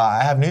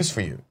 I have news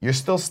for you. You're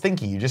still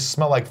stinky. You just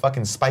smell like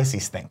fucking spicy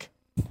stink.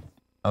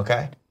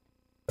 Okay?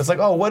 It's like,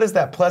 oh, what is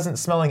that pleasant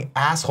smelling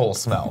asshole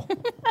smell?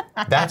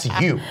 That's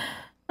you.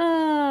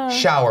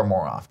 Shower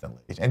more often,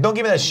 ladies. And don't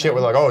give me that shit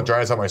where like, oh, it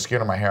dries out my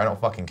skin or my hair. I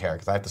don't fucking care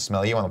because I have to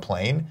smell you on the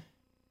plane.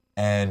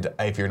 And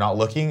if you're not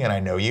looking and I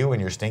know you and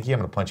you're stinky, I'm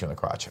going to punch you in the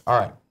crotch. All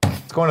right,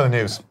 let's go into the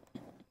news.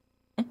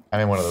 I'm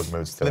in one of those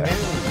moods today.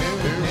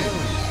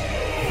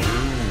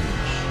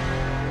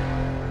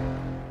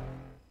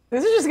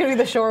 This is just going to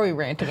be the show where we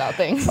rant about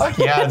things. Fuck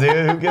yeah,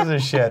 dude. Who gives a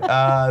shit?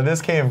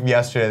 This came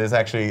yesterday. This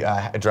actually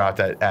dropped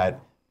at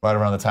right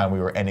around the time we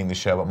were ending the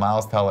show. But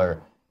Miles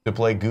Teller to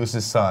play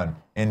Goose's son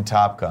in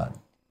Top Gun.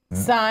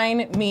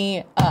 Sign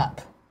me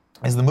up.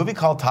 Is the movie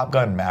called Top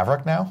Gun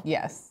Maverick now?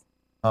 Yes.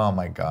 Oh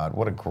my God,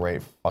 what a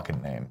great fucking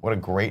name. What a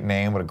great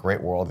name, what a great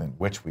world in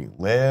which we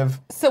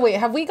live. So wait,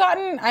 have we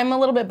gotten, I'm a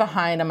little bit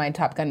behind on my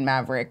Top Gun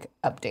Maverick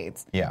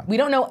updates. Yeah. We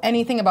don't know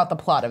anything about the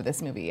plot of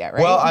this movie yet,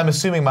 right? Well, I'm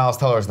assuming Miles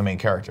Teller is the main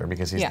character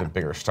because he's the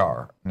bigger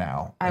star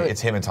now. It's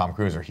him and Tom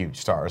Cruise are huge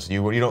stars.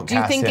 You don't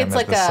cast him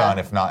as the son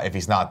if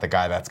he's not the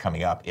guy that's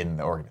coming up in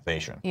the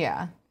organization.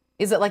 Yeah.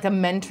 Is it like a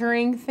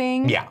mentoring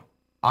thing? Yeah.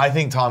 I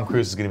think Tom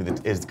Cruise is going to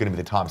be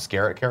the Tom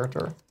Skerritt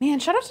character. Man,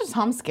 shout out to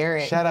Tom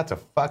Skerritt. Shout out to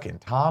fucking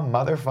Tom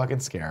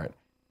motherfucking Skerritt.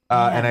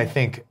 And I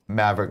think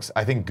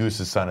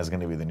Goose's son is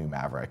going to be the new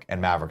Maverick,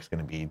 and Maverick's going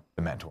to be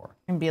the mentor.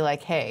 And be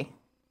like, hey,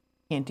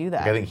 can't do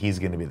that. Like, I think he's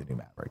going to be the new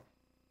Maverick.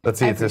 Let's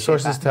see. The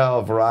sources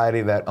tell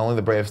Variety that only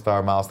the brave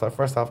star Miles Teller.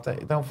 First off,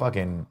 don't.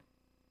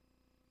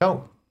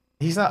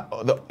 He's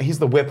not. He's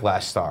the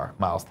Whiplash star,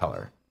 Miles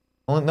Teller.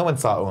 No one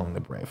saw Only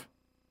the Brave.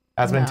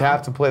 Has been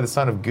tapped to play the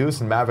son of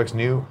Goose and Maverick's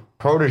new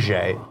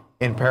protege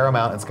in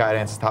Paramount and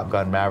Skydance's Top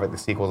Gun Maverick, the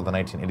sequel to the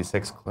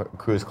 1986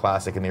 Cruise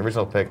classic. In the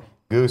original pick,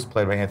 Goose,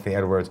 played by Anthony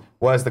Edwards,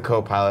 was the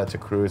co-pilot to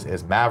Cruise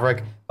as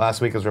Maverick.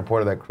 Last week it was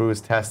reported that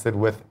Cruise tested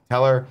with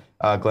Teller,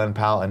 Glenn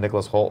Powell, and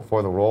Nicholas Hoult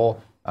for the role.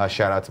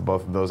 Shout out to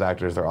both of those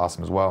actors. They're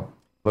awesome as well.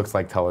 Looks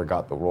like Teller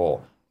got the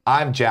role.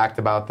 I'm jacked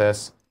about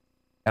this,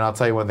 and I'll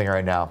tell you one thing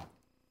right now.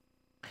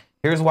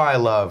 Here's why I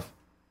love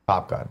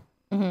Top Gun.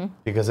 Mm-hmm.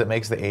 Because it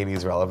makes the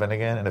 80s relevant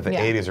again, and if the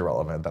 80s are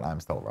relevant, then I'm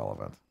still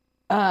relevant.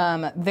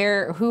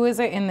 Who is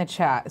it in the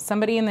chat?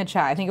 Somebody in the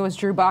chat, I think it was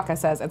Drew Baca,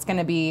 says it's going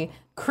to be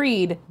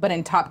Creed, but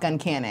in Top Gun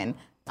canon.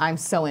 I'm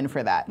so in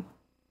for that.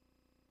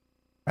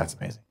 That's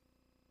amazing.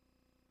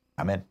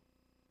 I'm in.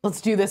 Let's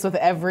do this with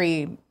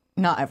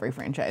not every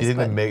franchise. You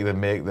think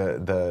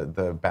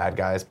the bad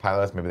guys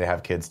pilots, maybe they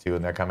have kids too,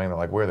 and they're coming, they're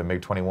like, we're the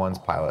MiG-21's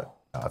pilot.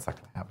 No, that's not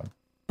going to happen.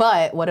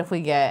 But what if we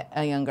get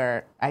a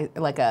younger,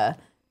 like a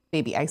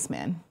baby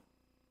Iceman?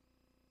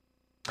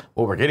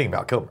 Well, we're getting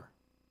Val Kilmer.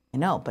 I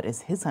know, but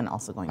is his son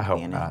also going to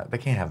be in it? I hope not. They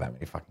can't have that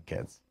many fucking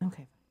kids.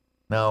 Okay.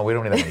 No, we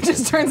don't need that many kids. It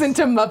just turns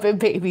into Muppet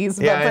Babies.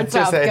 Yeah, it's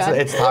Top Gun.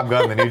 It's Top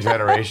Gun, the new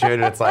generation.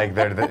 And it's like,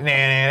 they're the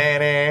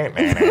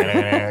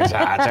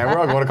we're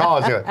all going to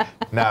college together.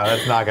 No,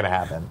 that's not going to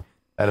happen.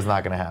 That is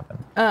not going to happen.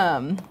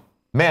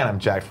 Man, I'm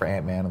jacked for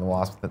Ant-Man and the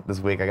Wasp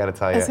this week. I got to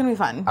tell you. It's going to be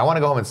fun. I want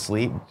to go home and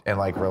sleep and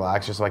like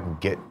relax just so I can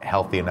get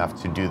healthy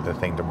enough to do the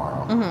thing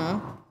tomorrow.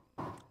 Mm-hmm.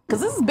 Because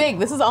this is big.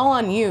 This is all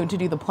on you to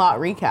do the plot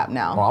recap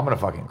now. Well, I'm going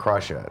to fucking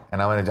crush it.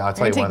 And I'll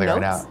tell you one thing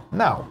right now.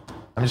 No.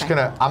 I'm just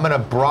I'm going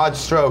to broad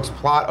strokes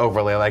plot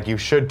overlay like you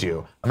should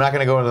do. I'm not going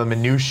to go into the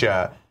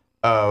minutia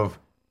of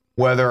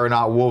whether or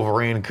not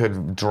Wolverine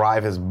could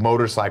drive his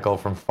motorcycle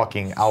from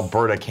fucking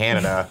Alberta,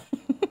 Canada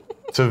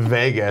to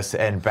Vegas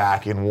and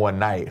back in one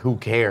night. Who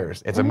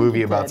cares? It's a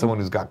movie about someone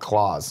who's got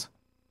claws.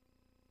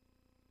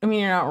 I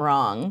mean, you're not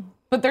wrong.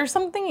 But there's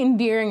something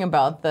endearing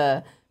about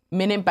the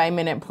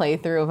minute-by-minute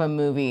playthrough of a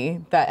movie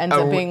that ends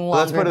up being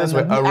longer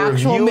than the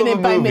actual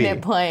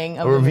minute-by-minute playing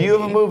of a movie. Review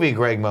of a movie,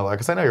 Greg Miller,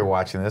 because I know you're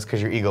watching this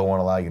because your ego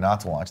won't allow you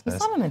not to watch this.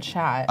 He's not in the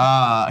chat.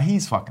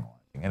 He's fucking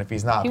watching, and if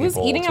he's not, he was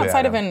eating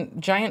outside of a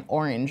giant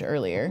orange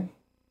earlier.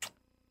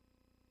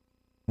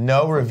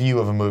 No review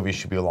of a movie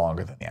should be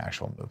longer than the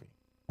actual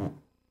movie.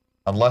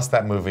 Unless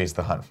that movie is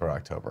The Hunt for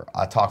October.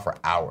 I'll talk for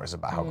hours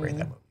about how great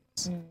that movie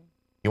is.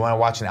 You want to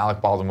watch an Alec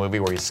Baldwin movie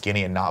where he's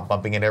skinny and not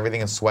bumping into everything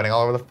and sweating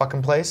all over the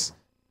fucking place?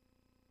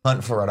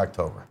 Hunt for Red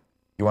October.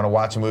 You want to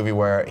watch a movie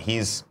where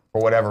he's,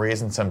 for whatever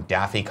reason, some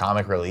daffy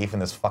comic relief in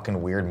this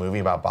fucking weird movie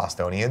about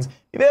Bostonians?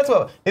 Maybe I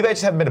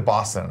just haven't been to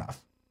Boston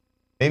enough.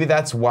 Maybe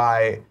that's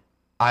why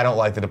I don't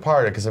like The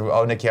Departed, because,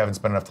 Nick, you haven't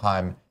spent enough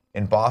time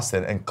in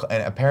Boston, and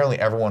apparently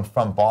everyone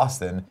from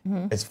Boston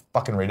is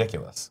fucking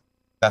ridiculous.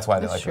 That's why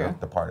they like The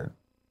Departed.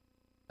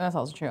 That's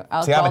also true.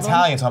 See, I'm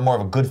Italian, so I'm more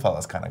of a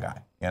Goodfellas kind of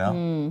guy, you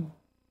know?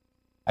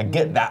 I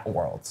get that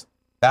world.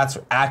 That's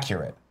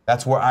accurate.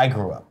 That's where I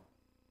grew up.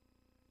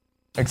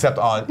 Except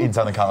in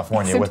Southern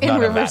California with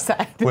none of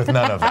that. With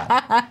none of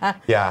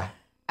that. Yeah.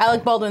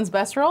 Alec Baldwin's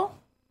best role?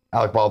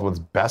 Alec Baldwin's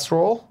best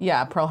role?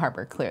 Yeah, Pearl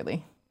Harbor,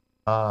 clearly.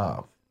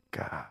 Oh,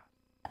 God.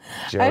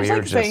 Joey,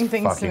 you're just saying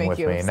things fucking to make with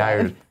you me.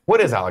 upset.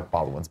 What is Alec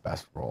Baldwin's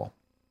best role?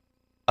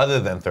 Other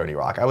than 30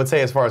 Rock. I would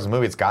say as far as the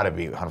movie, it's got to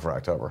be Hunt for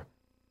October.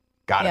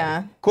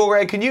 Gotta be. Cool,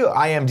 Ray, can you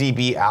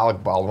IMDb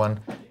Alec Baldwin?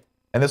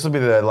 And this will be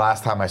the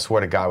last time, I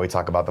swear to God, we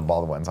talk about the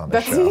Baldwins on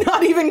this show. That's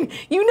not even,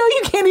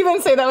 you can't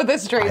even say that with a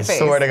straight face. I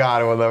swear to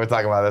God, we'll never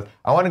talk about this.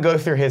 I want to go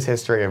through his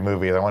history of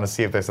movies. I want to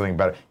see if there's something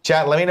better.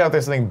 Chat, let me know if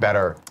there's something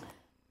better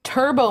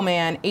Turbo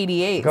Man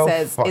 88 Go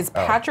says, fuck- is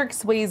Patrick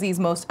Swayze's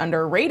most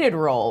underrated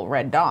role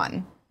Red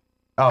Dawn?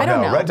 Oh, I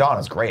don't know. Red Dawn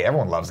is great.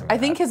 Everyone loves him. I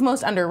think his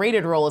most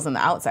underrated role is in The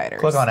Outsiders.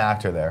 Click on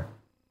actor there.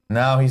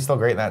 No, he's still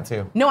great in that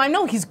too. No, I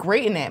know he's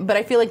great in it, but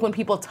I feel like when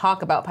people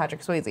talk about Patrick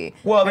Swayze,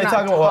 Well, they they're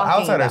talk not about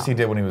talking Outsiders about- he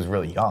did when he was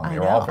really young. They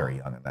were all very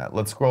young in that.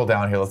 Let's scroll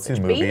down here. Let's see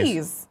the movies.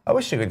 babies. I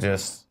wish you could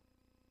just.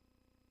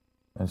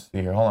 Let's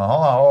see here. Hold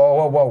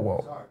on.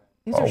 Whoa.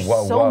 These are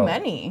so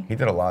many. He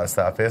did a lot of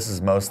stuff. This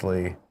is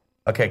mostly.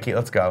 Okay, Keith,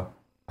 let's go.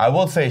 I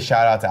will say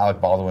shout out to Alec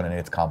Baldwin and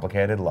It's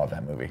Complicated. Love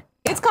that movie.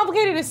 It's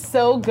Complicated is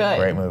so good.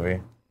 Great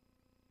movie.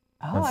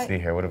 Oh, Let's see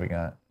here. What have we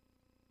got?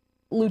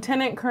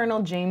 Lieutenant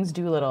Colonel James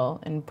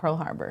Doolittle in Pearl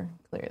Harbor,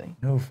 clearly.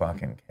 Who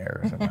fucking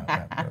cares about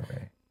that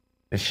movie?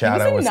 The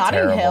Shadow in was Notting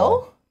terrible.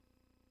 Hill?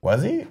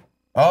 Was he?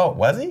 Oh,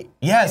 was he?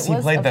 Yes, he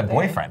was played up the there.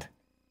 boyfriend.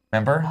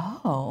 Remember?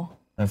 Oh.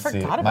 Let's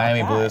see. forgot about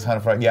Miami that. Blues,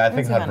 Hunt for yeah, I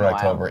think seen Hunt that in for a while.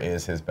 October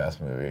is his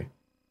best movie.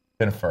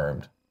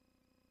 Confirmed.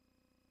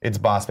 It's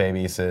Boss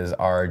Baby says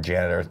our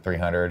janitor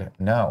 300.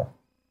 No.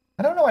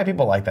 I don't know why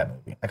people like that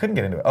movie. I couldn't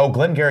get into it. Oh,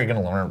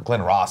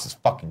 Glenn Ross is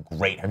fucking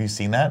great. Have you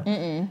seen that?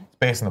 Mm-mm. It's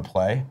based on the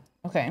play.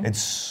 Okay.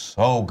 It's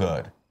so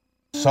good.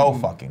 So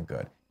fucking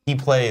good. He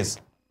plays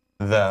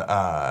the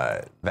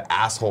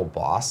asshole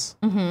boss,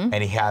 and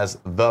he has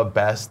the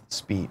best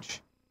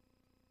speech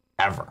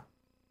ever.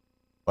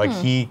 Like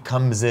he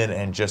comes in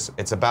and just,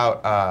 it's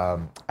about,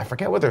 I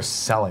forget what they're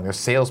selling. They're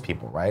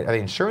salespeople, right? Are they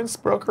insurance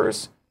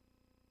brokers?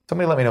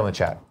 Somebody let me know in the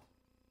chat.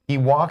 He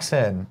walks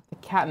in The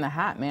Cat in the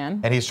Hat, man.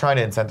 and he's trying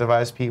to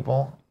incentivize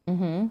people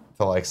to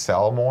like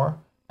sell more.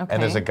 Okay.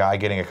 And there's a guy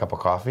getting a cup of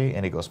coffee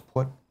and he goes,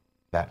 put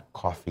that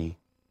coffee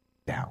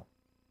down.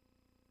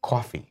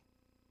 Coffee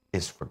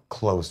is for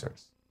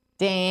closers.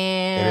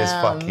 Damn. It is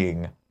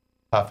fucking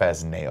tough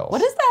as nails.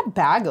 What is that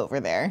bag over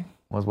there?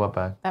 What's what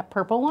bag? That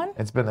purple one?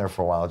 It's been there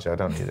for a while, Joe.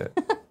 Don't need it.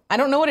 I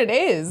don't know what it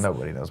is.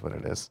 Nobody knows what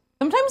it is.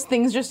 Sometimes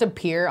things just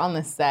appear on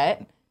the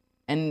set,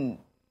 and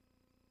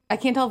I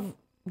can't tell.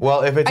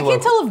 Well, if it's I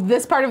can't tell if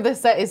this part of the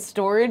set is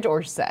storage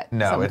or set.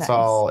 No,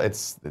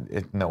 sometimes.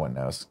 no one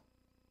knows.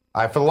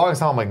 For the longest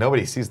time, I'm like,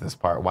 nobody sees this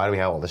part. Why do we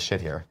have all this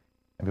shit here?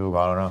 And people go,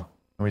 I don't know.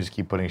 Let me just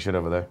keep putting shit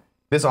over there.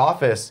 This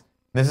office,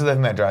 this is the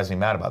thing that drives me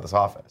mad about this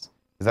office,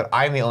 is that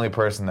I'm the only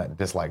person that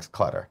dislikes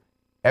clutter.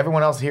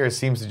 Everyone else here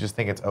seems to just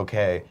think it's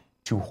okay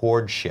to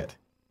hoard shit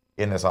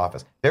in this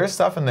office. There's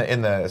stuff in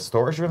the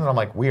storage room that I'm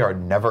like, we are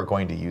never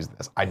going to use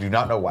this. I do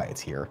not know why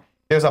it's here.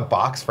 There's a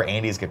box for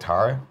Andy's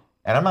guitar,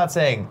 and I'm not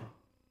saying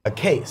a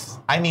case.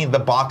 I mean the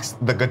box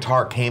the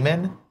guitar came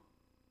in,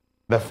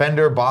 the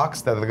Fender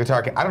box that the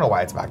guitar came. I don't know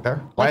why it's back there.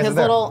 Why Like is his it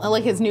there?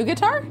 like his new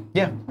guitar.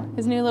 Yeah.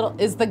 His new little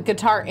is the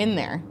guitar in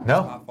there.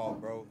 No. My fault,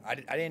 bro. I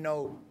didn't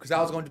know, because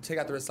I was going to take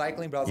out the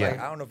recycling, but I was Yeah. like,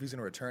 I don't know if he's going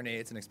to return it.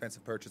 It's an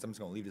expensive purchase. I'm just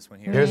going to leave this one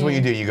here. Here's what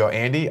you do. You go,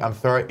 Andy,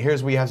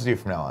 here's what you have to do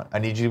from now on. I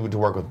need you to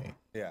work with me.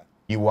 Yeah.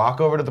 You walk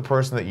over to the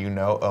person that you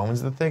know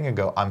owns the thing and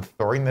go, I'm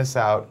throwing this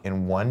out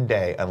in one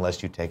day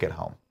unless you take it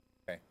home.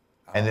 Okay.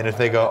 And then if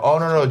they go, oh,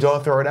 no,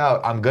 don't throw it out.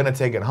 I'm going to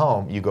take it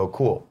home. You go,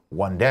 cool,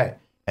 one day.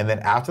 And then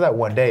after that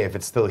one day, if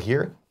it's still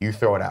here, you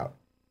throw it out.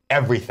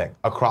 Everything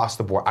across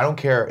the board. I don't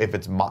care if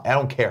it's I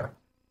don't care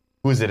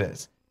whose it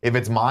is. If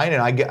it's mine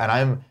and I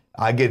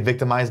get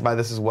victimized by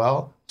this as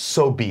well,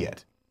 so be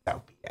it.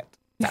 So be it.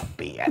 So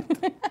be it.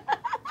 Do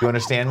you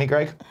understand me,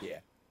 Greg? Yeah.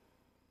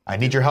 I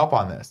need your help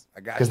on this.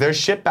 I got Because you. there's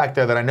shit back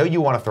there that I know you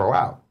want to throw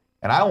out,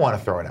 and I want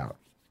to throw it out.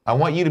 I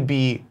want you to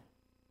be,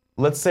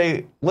 let's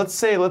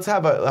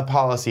have a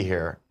policy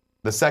here.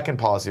 The second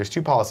policy, there's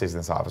two policies in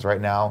this office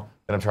right now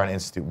that I'm trying to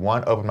institute.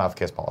 One, open mouth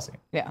kiss policy.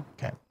 Yeah.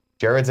 Okay.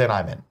 Jared's in,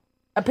 I'm in.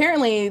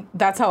 Apparently,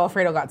 that's how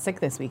Alfredo got sick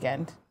this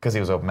weekend. Because he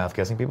was open mouth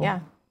kissing people? Yeah.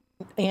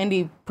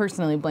 Andy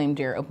personally blamed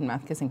your open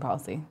mouth kissing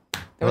policy.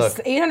 There was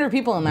Look, 800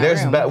 people in that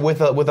There's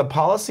room. with a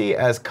policy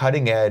as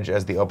cutting edge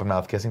as the open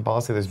mouth kissing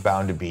policy, there's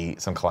bound to be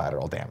some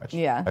collateral damage.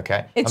 Yeah.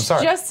 Okay? It's I'm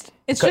sorry. just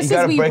You as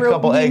gotta we break a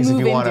couple we eggs if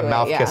move you want to into it,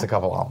 mouth yeah. kiss a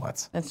couple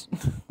omelets. That's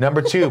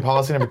Number two,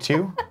 policy number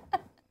two,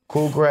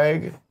 Cool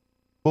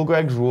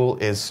Greg's rule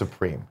is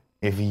supreme.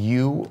 If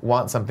you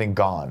want something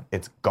gone,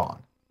 it's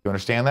gone. You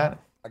understand that?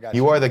 I got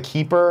You you. are the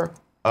keeper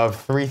of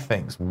three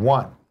things.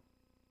 One,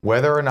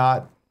 whether or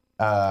not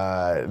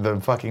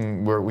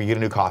we get a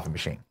new coffee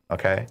machine,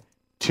 okay?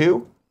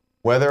 Two,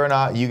 whether or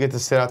not you get to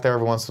sit out there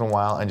every once in a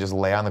while and just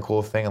lay on the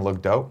cool thing and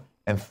look dope.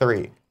 And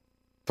three,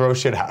 throw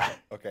shit out.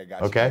 Okay,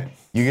 gotcha. Okay?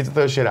 You get to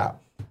throw shit out.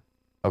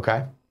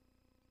 Okay?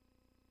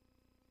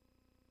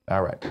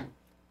 All right.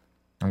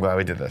 I'm glad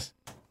we did this.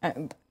 I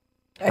think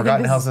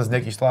Forgotten this- Hell says,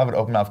 Nick, you still have an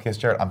open mouth kiss,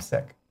 Jared? I'm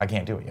sick. I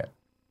can't do it yet.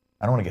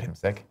 I don't want to get him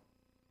sick.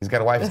 He's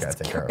got a wife he's got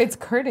to take care of. It's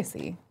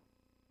courtesy.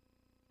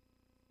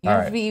 You All have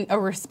right. to be a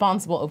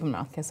responsible open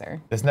mouth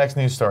kisser. This next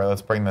news story,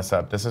 let's bring this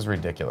up. This is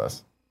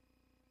ridiculous.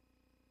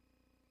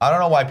 I don't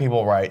know why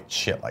people write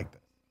shit like this.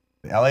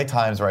 The LA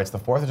Times writes, the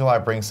 4th of July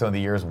brings some of the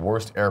year's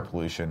worst air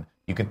pollution.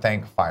 You can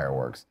thank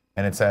fireworks.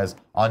 And it says,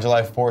 on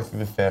July 4th through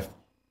the 5th,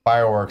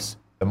 fireworks,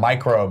 the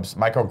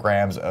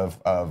micrograms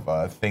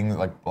of things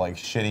like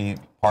shitty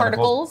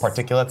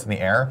particulates in the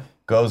air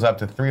goes up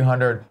to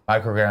 300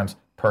 micrograms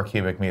per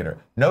cubic meter.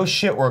 No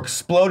shit, we're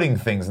exploding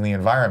things in the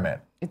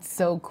environment. It's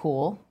so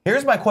cool.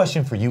 Here's my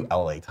question for you,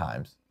 LA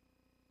Times.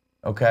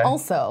 Okay?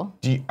 Also,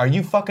 Are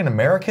you fucking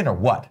American or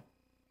what?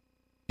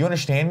 You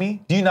understand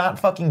me? Do you not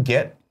fucking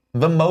get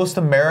the most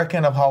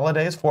American of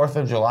holidays, 4th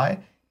of July?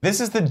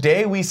 This is the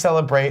day we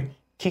celebrate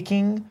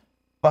kicking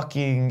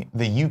fucking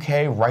the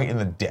UK right in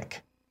the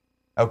dick.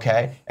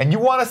 Okay? And you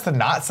want us to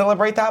not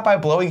celebrate that by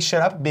blowing shit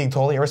up, being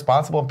totally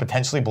irresponsible, and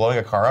potentially blowing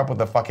a car up with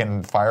a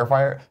fucking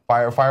firework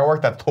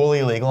that's totally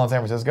illegal in San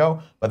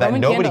Francisco, but that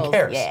Roman nobody candles,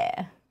 cares.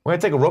 yeah. We're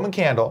gonna take a Roman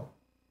candle,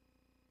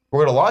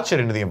 we're gonna launch it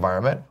into the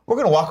environment, we're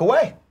gonna walk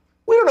away.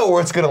 We don't know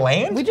where it's gonna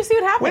land. We just see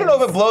what happens. We don't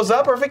know if it blows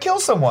up or if it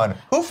kills someone.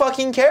 Who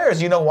fucking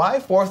cares? You know why?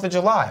 4th of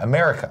July,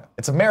 America.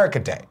 It's America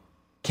Day.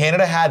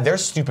 Canada had their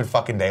stupid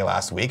fucking day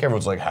last week.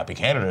 Everyone's like, Happy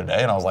Canada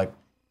Day. And I was like...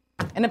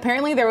 And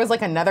apparently there was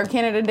like another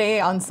Canada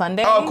Day on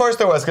Sunday. Oh, of course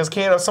there was, because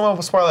Canada, someone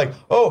was probably like,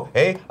 oh,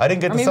 hey, I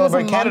didn't get to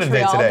celebrate Canada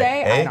Day Montreal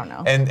today. Day? Hey? I don't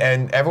know.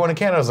 And everyone in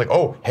Canada was like,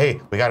 oh, hey,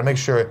 we got to make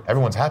sure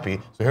everyone's happy.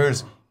 So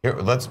here,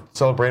 let's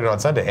celebrate it on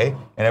Sunday, hey?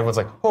 And everyone's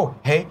like, oh,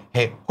 hey,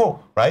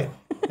 oh, right?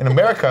 In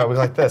America, we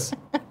like this.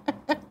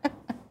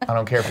 I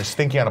don't care if you're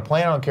stinky on a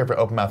plane. I don't care if you're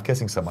open mouth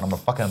kissing someone. I'm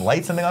gonna fucking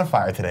light something on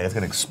fire today. It's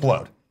gonna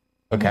explode.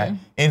 Okay? Mm-hmm.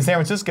 In San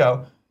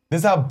Francisco,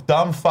 this is how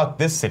dumb fuck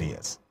this city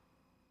is.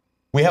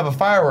 We have a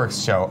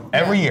fireworks show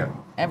every year.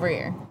 Every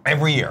year.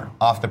 Every year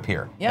off the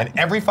pier. Yep. And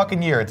every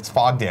fucking year it's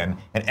fogged in,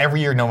 and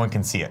every year no one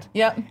can see it.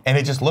 Yep. And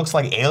it just looks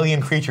like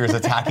alien creatures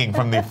attacking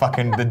from the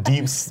fucking the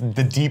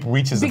deep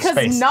reaches Because of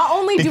space. not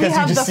only do we because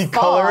have you just the see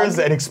colors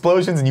fog- and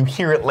explosions and you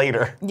hear it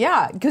later.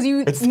 Yeah, because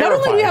It's not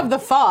only do we terrifying. have the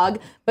fog,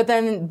 but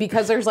then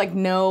because there's like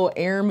no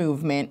air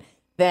movement,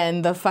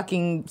 then the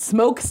fucking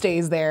smoke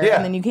stays there, Yeah.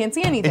 and then you can't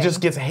see anything. It just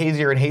gets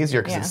hazier and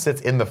hazier because Yeah. it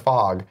sits in the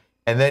fog,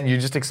 and then you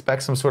just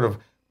expect some sort of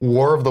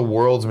War of the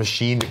Worlds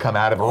machine to come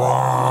out of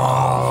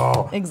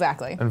it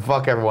Exactly. and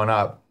fuck everyone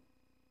up.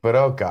 But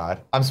oh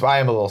god, I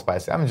am a little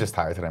spicy. I'm just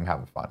tired today. I'm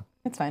having fun.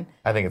 It's fine.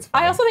 I think it's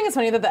fun. I also think it's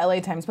funny that the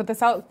LA Times put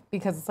this out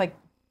because it's like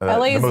The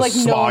LA is most like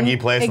smoggy known,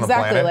 place on the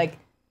exactly planet. like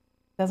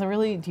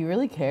do you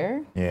really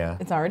care? Yeah.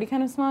 It's already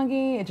kind of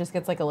smoggy. It just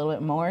gets like a little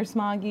bit more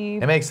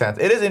smoggy. It makes sense.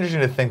 It is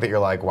interesting to think that you're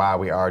like, wow,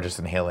 we are just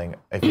inhaling.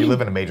 If you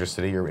live in a major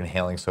city, you're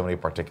inhaling so many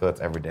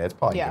particulates every day. It's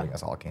probably Yeah. giving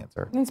us all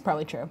cancer. It's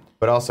probably true.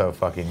 But also,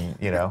 fucking,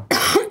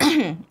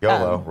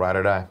 YOLO, ride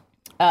or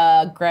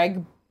die.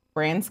 Greg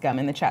Branscum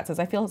in the chat says,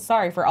 I feel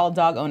sorry for all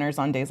dog owners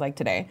on days like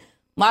today.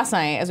 Last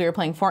night, as we were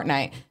playing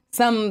Fortnite,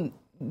 some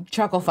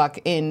chuckle fuck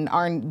in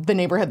the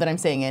neighborhood that I'm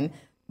staying in,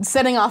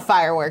 setting off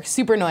fireworks,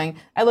 super annoying.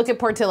 I look at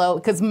Portillo,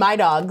 because my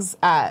dogs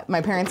at my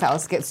parents'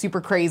 house get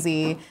super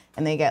crazy,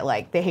 and they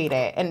hate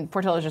it. And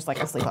Portillo's just like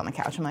asleep on the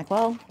couch. I'm like,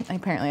 well,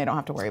 apparently I don't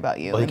have to worry about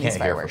you. Well, he and these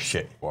can't hear for fireworks.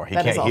 shit anymore. He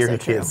That is can't hear, also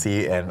he true. can't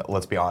see, and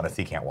let's be honest,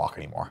 he can't walk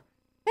anymore.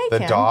 He The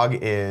can. dog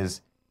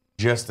is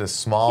just a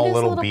small He does a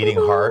little little beating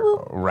boo-boo. heart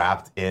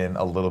wrapped in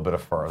a little bit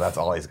of fur. That's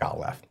all he's got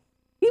left.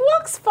 He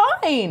walks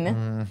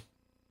fine.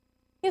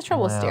 He has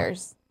trouble with Well,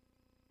 stairs.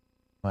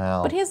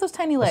 Well, But he has those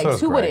tiny so legs.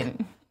 does Who Greg.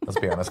 wouldn't? Let's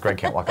be honest, Greg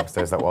can't walk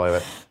upstairs that well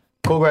either.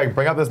 Cool, Greg,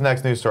 bring up this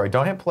next news story.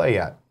 Don't hit play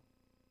yet.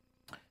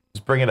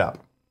 Just bring it up.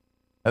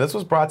 Now, this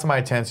was brought to my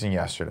attention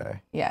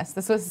yesterday. Yes,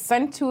 this was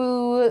sent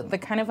to the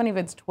Kind of Funny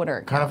Vids Twitter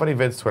account. Kind of Funny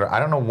Vids Twitter. I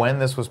don't know when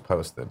this was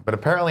posted, but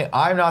apparently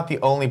I'm not the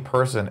only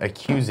person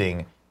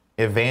accusing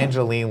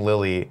Evangeline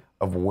Lilly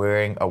of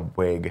wearing a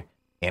wig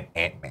in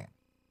Ant-Man.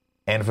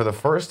 And for the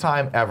first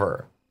time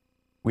ever,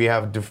 we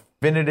have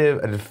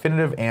a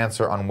definitive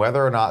answer on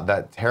whether or not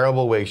that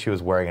terrible wig she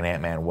was wearing in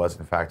Ant-Man was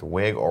in fact a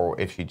wig or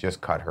if she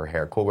just cut her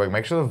hair. Cool, Greg,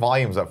 make sure the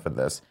volume's up for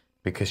this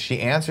because she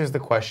answers the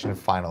question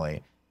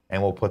finally,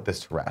 and we'll put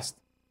this to rest.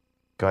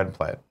 Go ahead and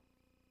play it.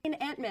 In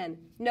Ant-Man.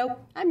 Nope,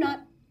 I'm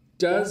not.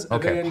 Does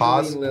Okay, Evangeline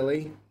pause.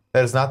 Lilly?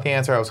 That is not the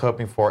answer I was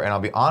hoping for, and I'll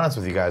be honest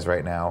with you guys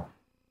right now.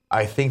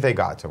 I think they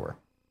got to her.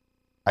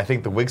 I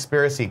think the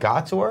Wigspiracy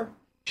got to her.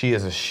 She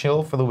is a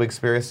shill for the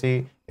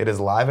Wigspiracy. It is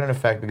live and in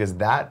effect because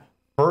that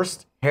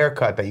first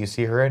haircut that you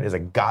see her in is a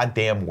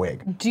goddamn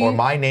wig. Or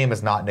my name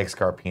is not Nick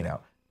Scarpino.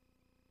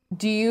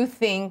 Do you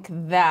think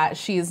that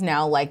she's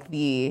now like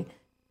the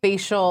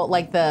facial,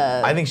 like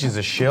the... I think she's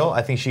a shill.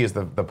 I think she is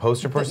the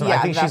poster person. yeah,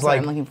 I think that's she's what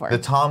like I'm looking for. the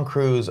Tom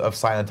Cruise of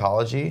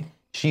Scientology.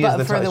 She But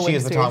is for the she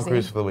is the Tom Wigspiracy.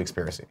 Cruise for the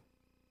Wigspiracy.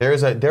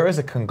 There is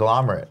a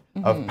conglomerate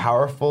of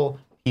powerful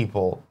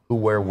people who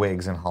wear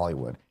wigs in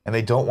Hollywood, and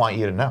they don't want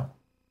you to know.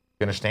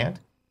 You understand?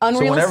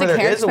 Unrealistic whenever there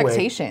hair is a wig,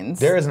 expectations.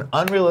 there is an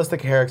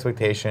unrealistic hair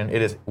expectation.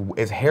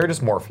 It's hair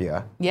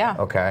dysmorphia. Yeah.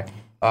 Okay.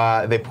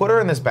 They put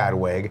her in this bad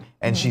wig,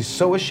 and she's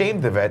so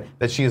ashamed of it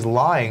that she is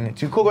lying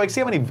to. Cool, like,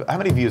 see how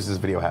many views does this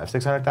video have?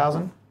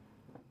 600,000.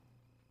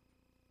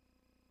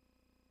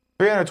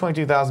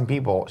 322,000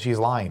 people. She's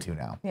lying to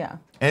now. Yeah.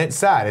 And it's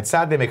sad. It's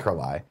sad they make her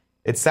lie.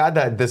 It's sad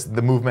that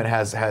the movement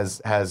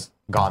has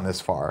gone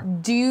this far.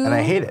 And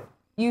I hate it.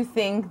 You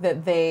think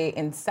that they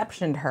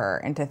inceptioned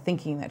her into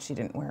thinking that she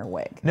didn't wear a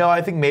wig? No,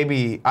 I think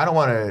maybe, I don't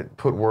want to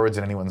put words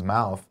in anyone's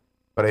mouth,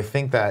 but I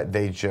think that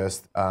they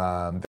just,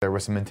 there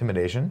was some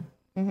intimidation.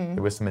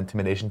 There was some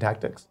intimidation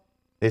tactics.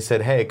 They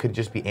said, hey, it could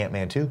just be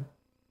Ant-Man 2.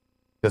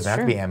 Doesn't have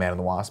to be Ant-Man and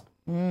the Wasp.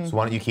 So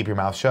why don't you keep your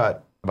mouth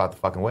shut about the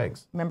fucking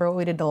wigs? Remember what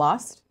we did to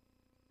Lost?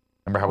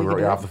 Remember how we could were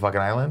do off it. the fucking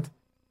island?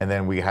 And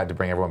then we had to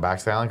bring everyone back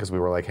to the island because we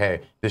were like,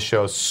 hey, this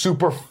show's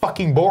super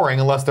fucking boring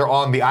unless they're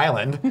on the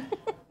island.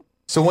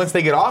 So once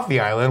they get off the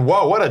island,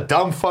 whoa, what a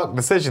dumb fuck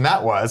decision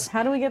that was.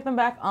 How do we get them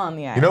back on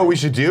the island? You know what we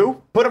should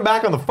do? Put them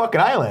back on the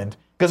fucking island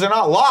because they're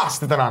not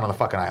lost if they're not on the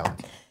fucking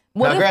island.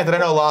 Now, granted, I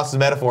know lost is a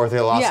metaphor.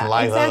 They're lost in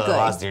life, exactly.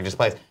 lost in your just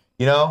place.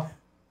 You know,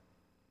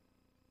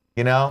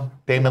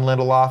 Damon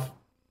Lindelof,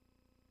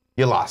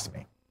 you lost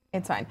me.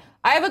 It's fine.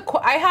 I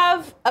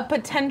have a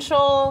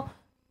potential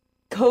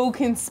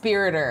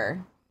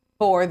co-conspirator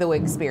for the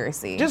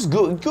Wigspiracy. Just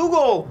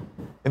Google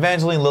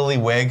Evangeline Lilly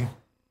wig,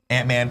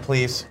 Ant-Man,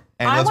 please.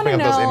 And let's bring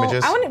up those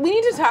images. We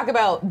need to talk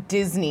about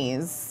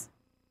Disney's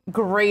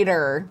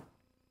greater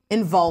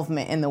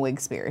involvement in the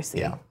Wigspiracy.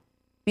 Yeah.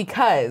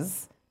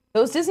 Because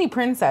those Disney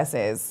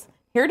princesses,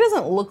 hair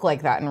doesn't look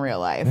like that in real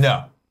life.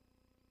 No.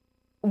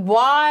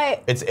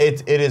 Why? It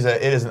is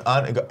an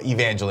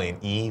Evangeline,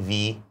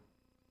 E-V.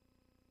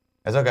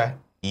 That's okay.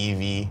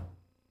 E-V.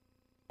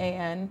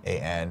 A-N.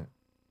 A-N.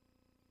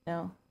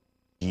 No.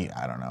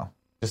 I don't know.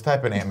 Just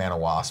type in Ant-Man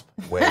and Wasp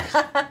wig.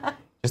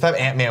 Just type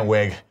Ant-Man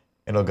wig.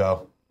 It'll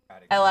go.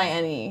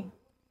 L-I-N-E.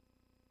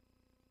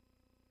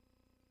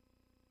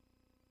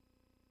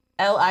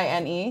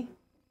 L-I-N-E.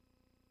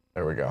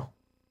 There we go.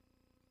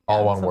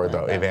 All one word, though.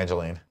 like that.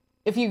 Evangeline.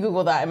 If you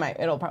Google that,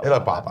 it'll probably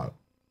It'll pop up.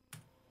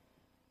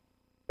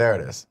 There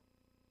it is.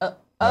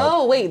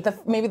 Oh, wait.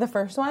 Maybe the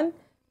first one?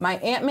 My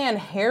Ant-Man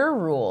hair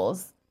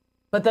rules.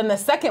 But then the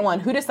second one,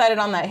 who decided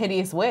on that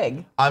hideous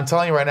wig? I'm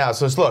telling you right now.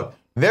 So look,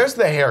 there's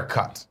the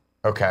haircut,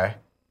 okay?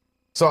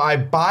 So I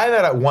buy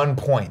that at one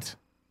point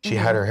she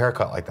had her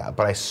haircut like that,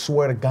 but I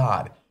swear to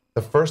God,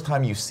 the first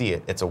time you see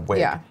it, it's a wig.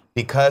 Yeah.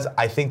 Because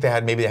I think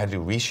maybe they had to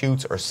do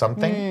reshoots or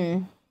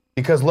something.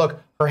 Because look,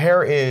 her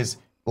hair is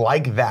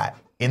like that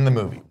in the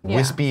movie. Yeah.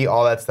 Wispy,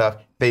 all that stuff.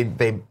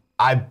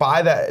 I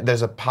buy that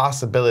there's a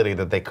possibility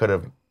that they could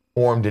have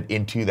formed it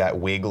into that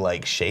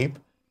wig-like shape,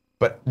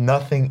 but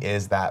nothing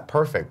is that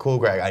perfect. Cool,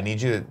 Greg, I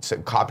need you to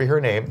copy her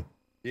name.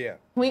 Yeah.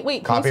 Wait,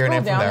 can Copy you her scroll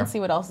name from down there. and see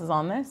what else is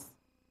on this?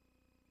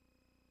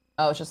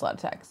 Oh, it's just a lot of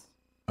text.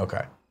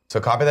 Okay. So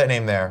copy that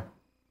name there.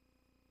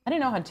 I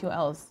didn't know it had two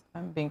L's.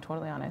 I'm being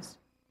totally honest.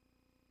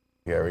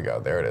 There we go.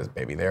 There it is,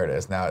 baby. There it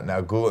is. Now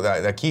Google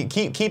that. Now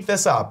keep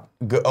this up.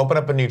 Open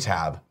up a new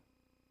tab,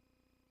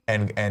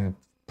 and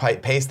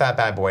paste that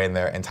bad boy in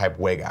there and type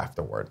wig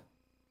afterward,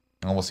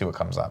 and we'll see what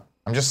comes up.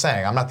 I'm just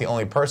saying, I'm not the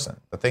only person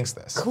that thinks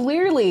this.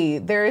 Clearly,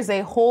 there is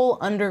a whole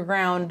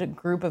underground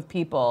group of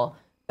people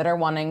that are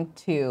wanting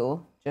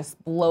to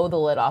just blow the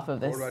lid off of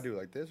this. What do I do,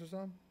 like this or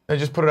something? No,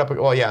 just put it up.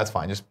 Well, yeah, that's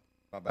fine. Just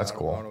My bad. that's I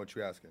cool. don't know what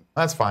you're asking.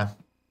 That's fine.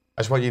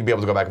 I just want you to be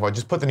able to go back and forth.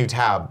 Just put the new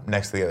tab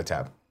next to the other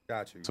tab,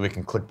 Got you. so we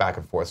can click back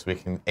and forth, so we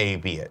can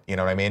A/B it. You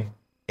know what I mean?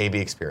 A/B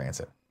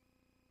experience it.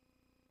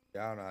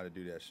 Yeah, I don't know how to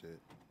do that shit.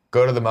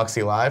 Go to the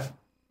Muxy Live.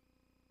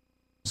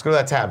 Just go to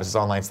that tab. This is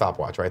online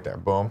stopwatch right there.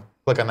 Boom.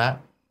 Click on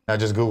that. Now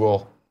just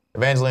Google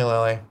Evangeline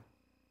Lilly.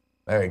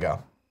 There you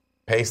go.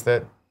 Paste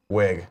it.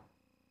 Wig.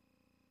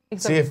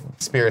 See if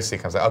conspiracy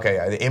comes out. Okay,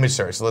 yeah, the image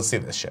search. So let's see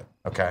this shit.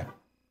 Okay.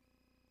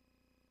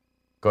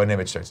 Go ahead and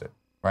image search it.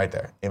 Right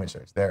there. Image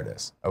search. There it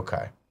is.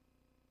 Okay.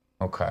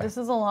 Okay. This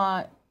is a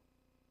lot.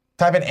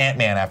 Type in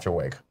Ant-Man after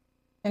wig.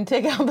 And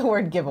take out the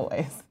word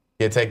giveaways.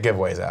 Yeah, take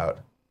giveaways out.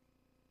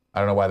 I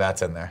don't know why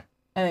that's in there.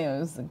 I think it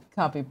was a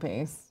copy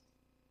paste.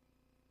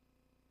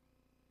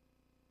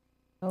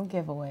 No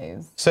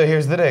giveaways. So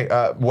here's the thing.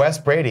 Wes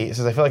Brady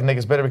says, I feel like Nick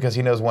is better because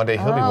he knows one day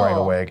he'll be wearing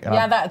a wig. And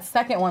Yeah, that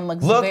second one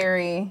looks Look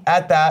very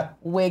at that.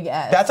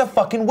 wig-esque. That's a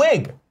fucking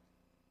wig.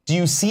 Do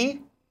you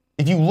see?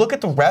 If you look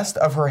at the rest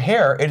of her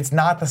hair, it's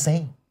not the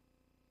same.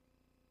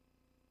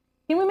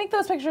 Can we make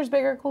those pictures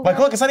bigger, cool? Like,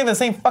 girl? look, it's not even the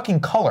same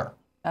fucking color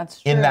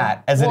That's true. in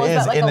that as Well, it is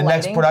that like in a the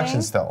next lighting production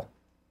thing? still.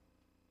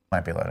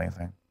 Might be a lighting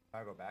thing.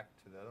 I go back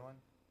to the other one.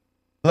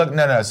 Look,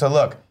 no. So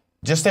look,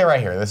 just stay right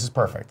here. This is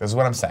perfect. This is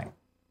what I'm saying.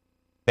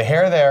 The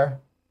hair there,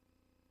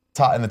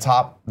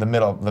 the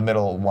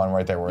middle one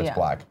right there where it's Yeah.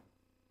 black.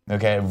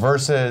 Okay,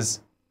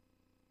 versus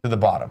to the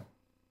bottom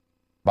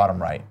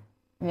right.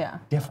 Yeah.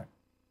 Different.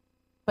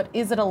 But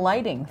is it a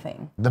lighting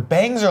thing? The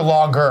bangs are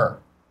longer.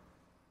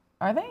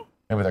 Are they?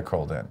 Maybe they're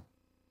curled in.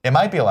 It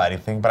might be a lighting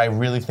thing, but I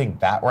really think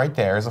that right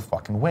there is a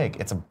fucking wig.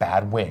 It's a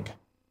bad wig.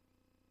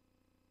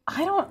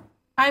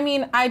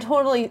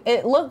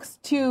 It looks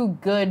too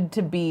good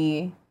to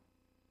be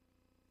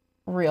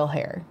real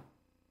hair.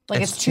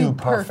 Like it's too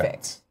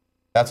perfect.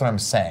 That's what I'm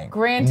saying.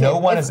 Granted, no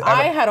one if has ever,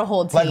 I had a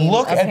whole like team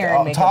look of at hair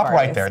and makeup top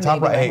right artists, there,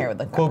 top maybe right. my Hey, hair would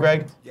look cool, that Greg.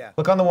 perfect. Yeah.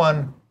 Look on the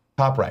one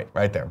top right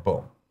there.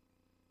 Boom.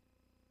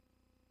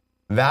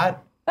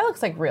 That That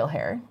looks like real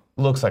hair.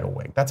 looks like a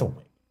wig. That's a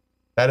wig.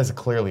 That is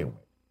clearly a wig.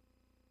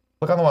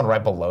 Look on the one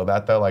right below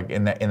that though, like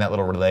in that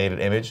little related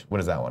image. What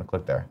is that one?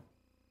 Click there.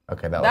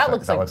 Okay, that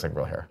looks like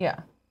real hair. Yeah.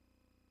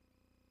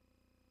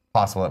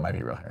 Possible it might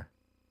be real hair.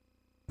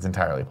 It's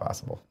entirely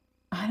possible.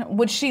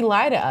 Would she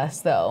lie to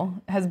us though?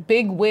 Has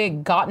big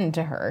wig gotten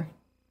to her?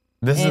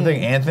 This is the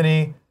thing,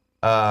 Anthony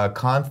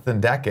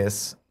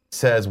Constantindecus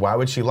says, why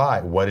would she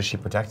lie? What is she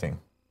protecting?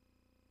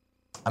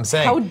 I'm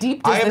saying. How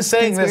deep does this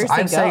conspiracy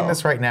I'm go? saying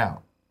this right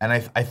now. And I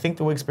think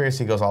the wig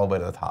conspiracy goes all the way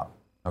to the top.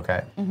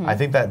 Okay? Mm-hmm. I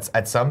think that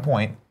at some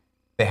point,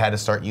 they had to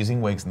start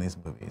using wigs in these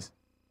movies.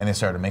 And they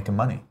started making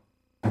money.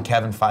 And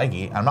Kevin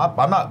Feige, I'm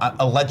not,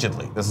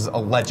 allegedly, this is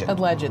alleged.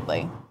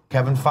 Allegedly.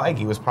 Kevin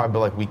Feige was probably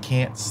like, we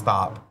can't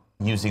stop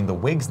using the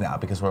wigs now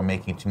because we're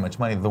making too much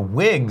money. The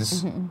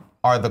wigs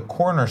are the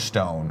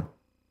cornerstone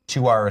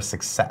to our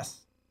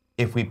success.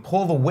 If we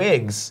pull the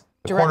wigs,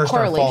 the Direct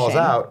cornerstone falls correlation.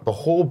 out, the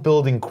whole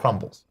building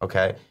crumbles,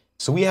 okay?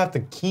 So we have to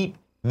keep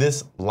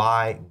this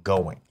lie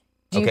going.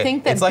 Do you okay?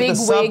 think that it's like big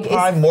the wig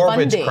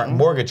subprime is funding?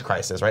 mortgage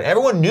crisis, right?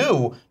 Everyone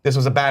knew this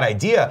was a bad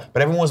idea,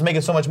 but everyone was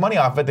making so much money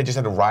off it, they just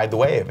had to ride the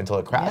wave until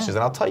it crashes. Yeah.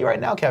 And I'll tell you right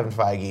now, Kevin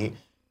Feige,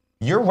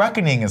 your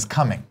reckoning is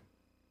coming.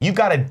 You've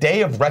got a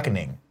day of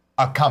reckoning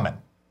coming,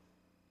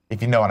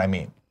 if you know what I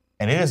mean.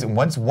 And it is,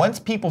 once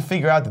people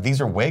figure out that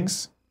these are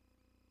wigs,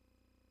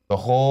 the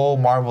whole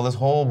Marvel, this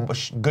whole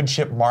good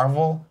ship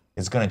Marvel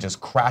is going to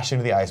just crash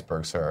into the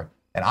iceberg, sir.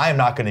 And I am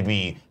not going to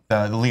be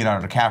the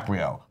Leonardo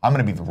DiCaprio. I'm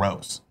going to be the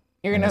Rose.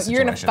 You're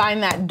gonna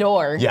find that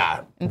door.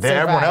 Yeah. and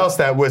Everyone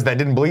survive. else that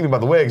didn't believe me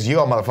about the wigs, you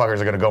all motherfuckers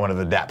are going to go into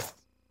the depth.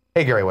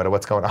 Hey, Gary Whitta,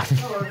 what's going on?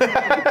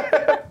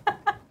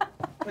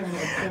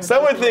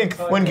 Someone think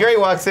when Gary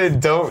walks in,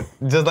 don't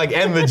just like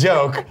end the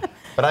joke,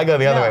 but I go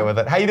the other way with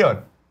it. How you doing?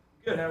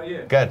 Good, how are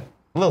you? Good.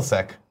 A little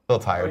sick, a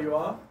little tired. Are you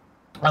off?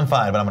 I'm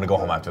fine, but I'm gonna go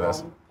home after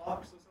this.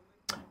 Pox or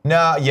something?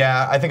 No,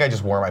 yeah, I think I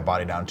just wore my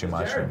body down too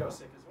much. Jared got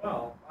sick as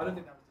well. I don't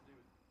think that was to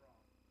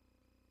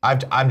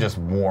do with I'm just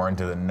worn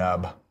to the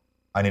nub.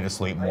 I need to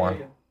sleep more.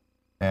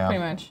 Yeah.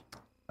 Pretty much.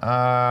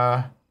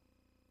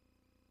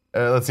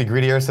 Let's see.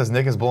 Greedy Air says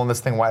Nick is blowing this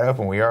thing wide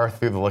open. We are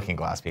through the looking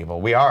glass,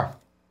 people. We are.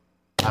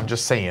 I'm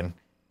just saying.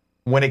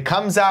 When it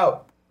comes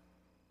out,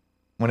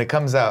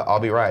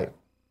 I'll be right.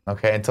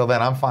 Okay. Until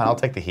then, I'm fine. I'll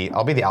take the heat.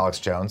 I'll be the Alex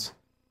Jones.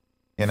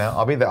 You know,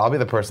 I'll be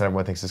the person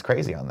everyone thinks is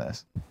crazy on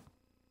this.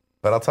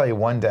 But I'll tell you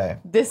one day.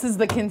 This is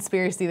the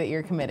conspiracy that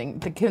you're committing.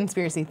 The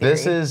conspiracy theory.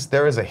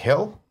 There is a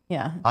hill.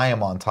 Yeah. I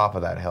am on top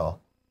of that hill,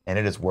 and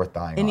it is worth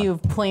dying on. And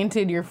you've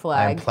planted your I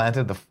flag.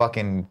 planted the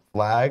fucking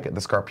flag,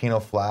 the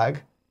Scarpino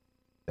flag,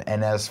 the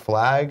NS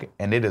flag,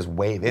 and it is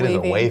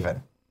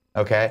waving.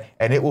 Okay?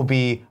 And it will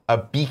be a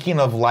beacon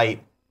of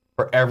light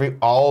for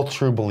all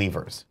true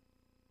believers.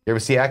 You ever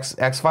see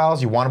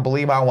X-Files? You want to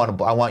believe? I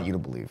want you to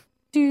believe.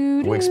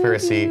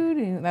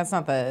 Wigspiracy. That's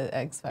not the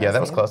X-Files. Yeah, that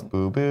was close.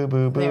 Boo, boo,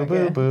 boo, boo,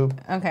 boo, boo.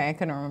 Okay, I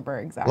couldn't remember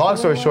exactly. Long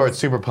story short,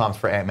 super pumped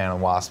for Ant-Man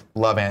and Wasp.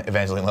 Love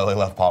Evangeline Lilly,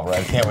 love Paul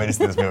Rudd. Can't wait to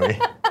see this movie.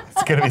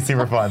 It's going to be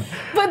super fun.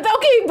 But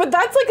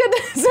that's like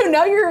so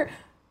now you're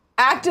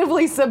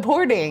actively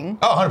supporting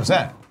Oh,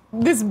 100%.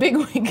 this big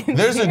wig conspiracy.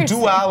 There's a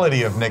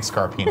duality of Nick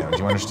Scarpino. Do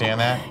you understand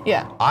that?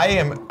 Yeah. I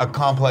am a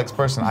complex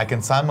person. I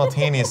can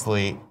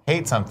simultaneously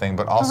hate something,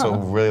 but also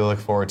really look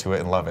forward to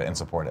it and love it and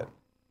support it.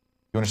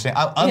 You understand?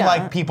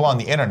 Unlike people on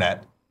the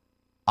internet,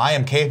 I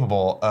am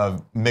capable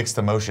of mixed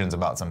emotions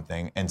about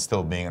something and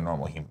still being a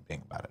normal human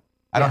being about it.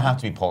 I don't have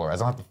to be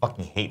polarized. I don't have to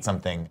fucking hate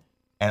something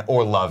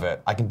or love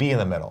it. I can be in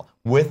the middle,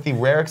 with the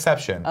rare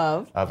exception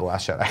of The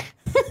Last Jedi.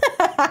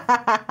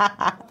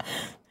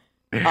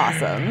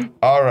 Awesome.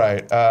 All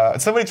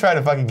right. Somebody tried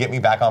to fucking get me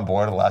back on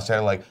board with The Last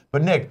Jedi. Like,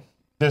 but Nick,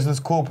 there's this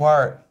cool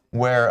part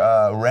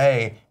where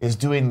Rey is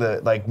doing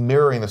the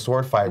mirroring the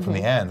sword fight from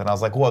the end, and I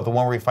was like, what? The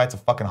one where he fights a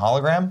fucking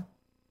hologram?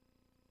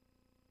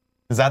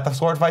 Is that the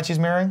sword fight she's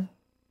mirroring?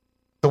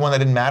 The one that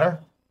didn't matter?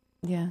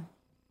 Yeah.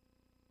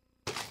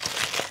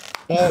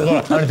 Oh,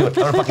 I'm gonna do it.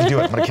 I'm gonna fucking do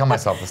it. I'm gonna kill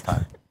myself this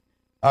time.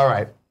 All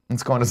right,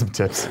 let's go into some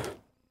tips.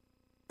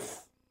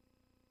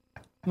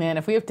 Man,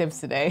 if we have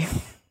tips today,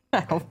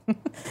 I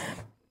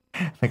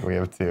think we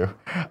have two.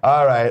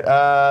 All right,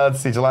 let's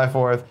see, July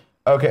 4th.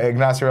 Okay,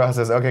 Ignacio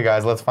says, okay,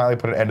 guys, let's finally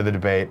put an end to the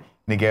debate. And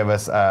he gave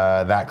us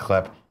that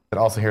clip. But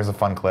also, here's a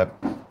fun clip.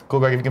 Cool,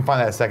 Greg, if you can find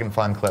that second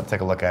fun clip,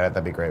 take a look at it.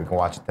 That'd be great. We can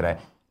watch it today.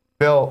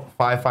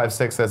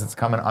 Bill556 says it's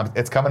coming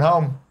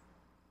home.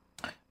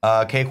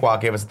 Cakewalk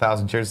gave us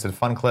 1,000 cheers. Said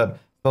fun clip.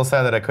 Still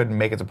sad that I couldn't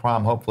make it to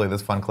prom. Hopefully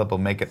this fun clip will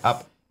make it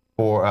up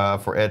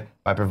for it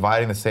by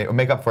providing the same, or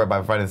make up for it by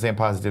providing the same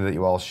positivity that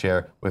you all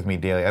share with me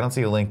daily. I don't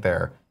see a link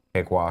there,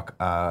 Cakewalk,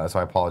 so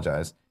I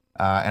apologize.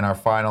 And our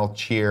final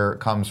cheer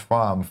comes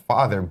from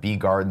Father B.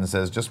 Garden.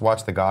 Says, just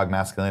watch the GOG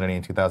Masculinity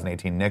in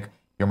 2018. Nick,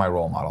 you're my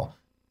role model.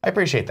 I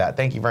appreciate that.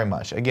 Thank you very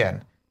much.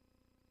 Again,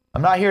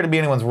 I'm not here to be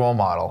anyone's role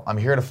model. I'm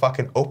here to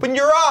fucking open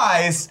your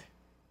eyes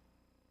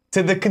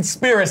to the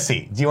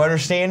conspiracy. Do you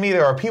understand me?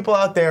 There are people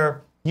out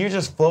there, you're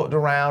just floating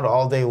around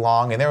all day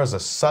long, and there was a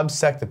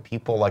subsect of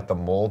people like the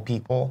mole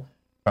people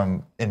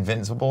from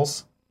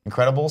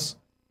Incredibles,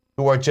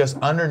 who are just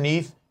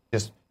underneath,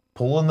 just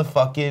pulling the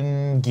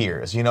fucking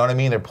gears. You know what I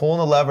mean? They're pulling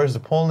the levers,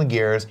 they're pulling the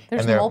gears.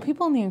 There's mole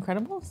people in The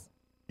Incredibles?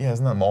 Yeah,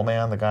 isn't that Mole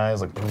Man? The guy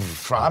is like,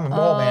 I'm a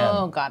mole man.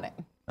 Oh, got it.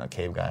 A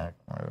cave guy.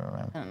 I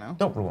don't know.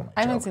 Don't ruin my joke.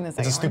 I haven't seen this.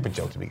 It's a stupid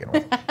joke to begin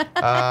with.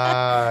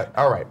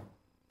 All right.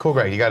 Cool,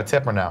 Greg. You got a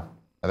tip or no?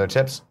 Are there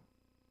tips?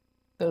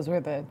 Those were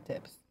the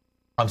tips.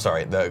 I'm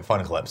sorry, the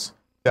fun clips.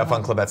 That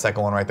fun clip, that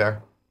second one right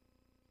there.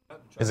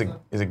 Is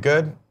it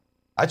good?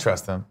 I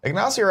trust him.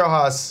 Ignacio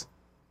Rojas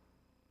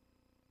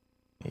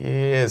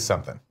is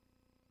something.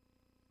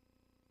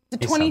 The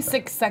He's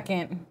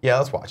 26-second. Yeah,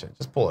 let's watch it.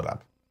 Just pull it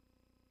up.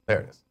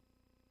 There it is.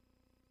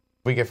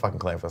 If we get fucking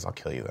claimed for this, I'll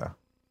kill you though.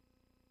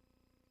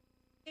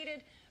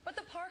 But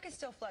the park is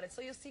still flooded,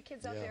 so you'll see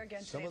kids out there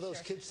again. Some of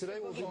those kids today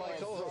will be my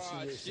co-hosts.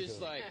 It's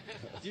just like,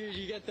 dude,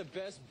 you get the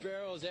best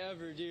barrels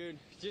ever, dude.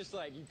 Just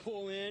like you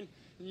pull in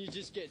and you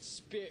just get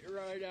spit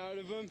right out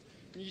of them.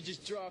 And you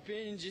just drop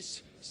in and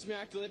just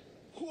smack the lip.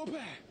 Whoop,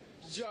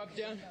 drop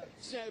down,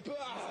 snap,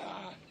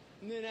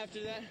 and then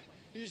after that,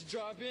 you just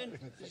drop in,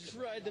 just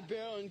ride the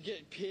barrel and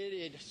get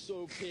pitted,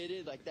 so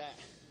pitted like that.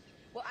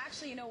 Well,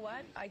 actually, you know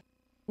what?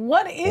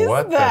 What is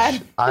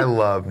that? I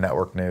love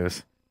network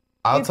news.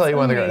 I'll tell you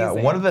one thing right now.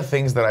 One of the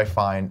things that I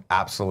find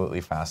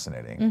absolutely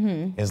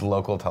fascinating is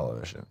local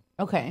television.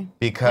 Okay.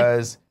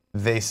 Because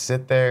they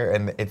sit there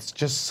and it's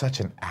just such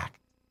an act.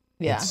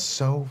 Yeah. It's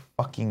so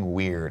fucking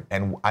weird.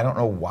 And I don't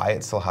know why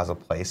it still has a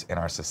place in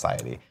our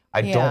society.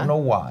 I don't know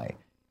why.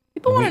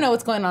 People want to know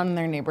what's going on in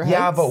their neighborhoods.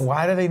 Yeah, but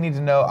why do they need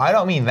to know? I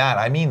don't mean that.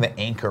 I mean the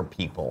anchor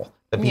people.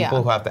 The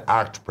people who have to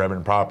act prim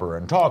and proper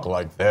and talk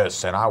like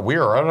this, and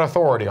we're an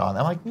authority on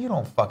them. I'm like, you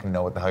don't fucking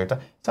know what the hell you're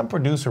talking. Some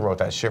producer wrote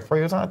that shit for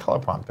you. It's on a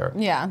teleprompter.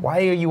 Yeah. Why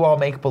are you all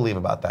make-believe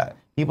about that?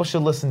 People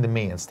should listen to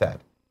me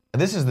instead.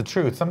 And this is the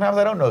truth. Sometimes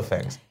I don't know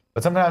things,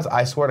 but sometimes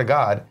I swear to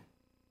God,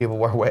 people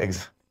wear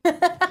wigs.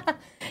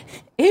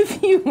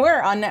 If you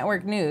were on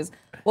network news,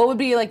 what would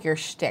be like your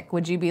shtick?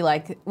 Would you be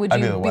like, I'd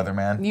be the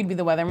weatherman. You'd be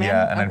the weatherman?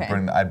 Yeah,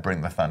 and I'd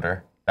bring the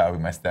thunder. That would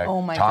be my stick.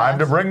 Oh my Time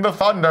to gosh. bring the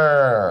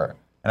thunder.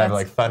 And I'd be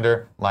like,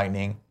 thunder,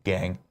 lightning,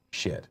 gang,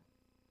 shit.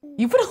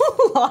 You put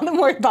a lot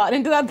more thought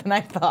into that than I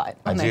thought.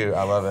 I do.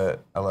 I love it.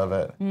 I love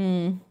it.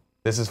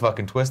 This is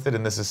fucking Twisted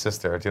and this is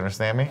Sister. Do you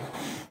understand me?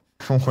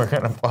 We're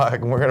gonna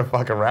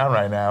fuck around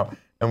right now.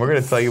 And we're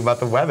gonna tell you about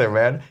the weather,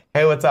 man.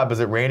 Hey, what's up?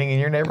 Is it raining in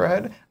your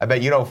neighborhood? I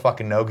bet you don't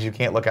fucking know because you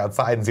can't look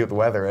outside and see what the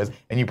weather is.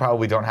 And you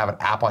probably don't have an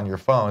app on your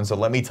phone, so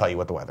let me tell you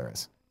what the weather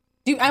is.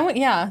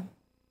 Yeah.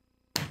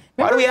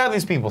 Why do we have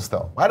these people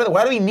still? Why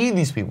do we need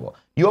these people?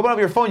 You open up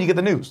your phone, you get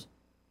the news.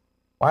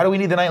 Why do we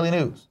need the nightly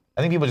news?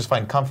 I think people just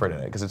find comfort in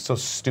it because it's so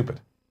stupid.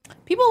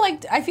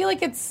 I feel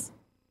like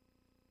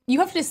you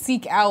have to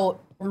seek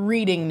out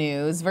reading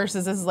news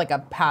versus this is like a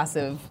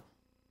passive,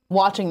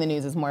 watching the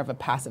news is more of a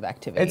passive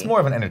activity. It's more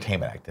of an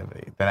entertainment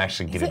activity than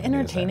actually getting the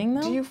news. Is it entertaining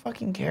though? Do you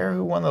fucking care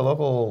who won the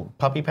local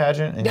puppy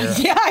pageant?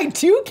 Yeah, I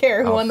do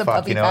care who won the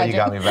puppy you know pageant. You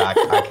got me back.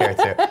 I care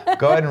too.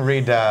 Go ahead and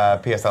read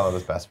PSL of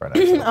his best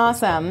friend.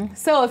 Awesome.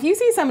 So if you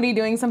see somebody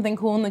doing something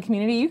cool in the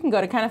community, you can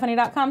go to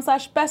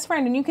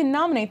kindafunny.com/bestfriend and you can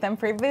nominate them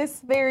for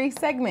this very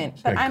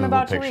segment that I'm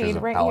about to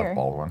read right Alec here.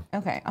 Baldwin.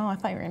 Okay. Oh, I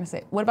thought you were going to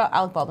say, what about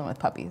Alec Baldwin with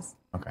puppies?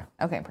 Okay.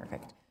 Okay,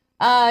 perfect.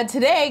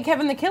 Today,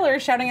 Kevin the Killer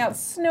is shouting out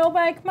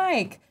Snowbike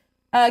Mike.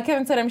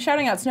 Kevin said, I'm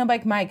shouting out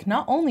Snowbike Mike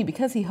not only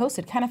because he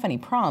hosted Kinda Funny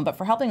Prom, but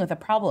for helping with a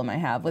problem I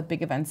have with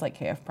big events like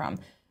KF Prom.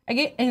 I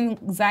get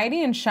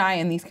anxiety and shy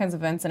in these kinds of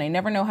events, and I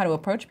never know how to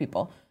approach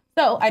people.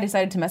 So I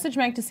decided to message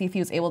Mike to see if he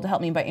was able to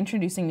help me by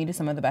introducing me to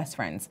some of the best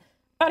friends.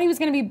 Thought he was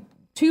going to be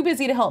too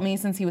busy to help me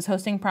since he was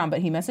hosting prom,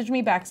 but he messaged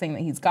me back saying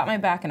that he's got my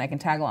back and I can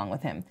tag along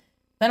with him.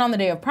 Then on the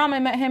day of prom, I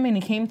met him, and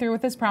he came through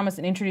with his promise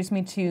and introduced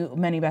me to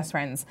many best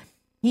friends.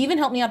 He even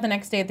helped me out the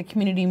next day at the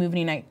community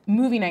movie night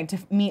to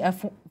meet a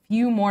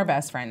few more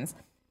best friends.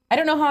 I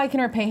don't know how I can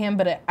repay him,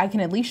 but I can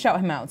at least shout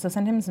him out. So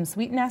send him some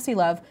sweet, nasty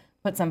love,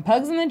 put some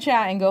pugs in the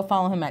chat, and go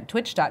follow him at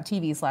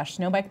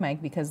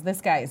twitch.tv/snowbikemike because this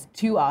guy is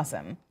too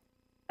awesome.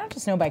 Not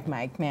just Snowbike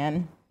Mike,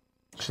 man.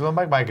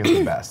 Snowbike Mike is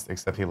the best,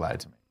 except he lied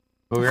to me.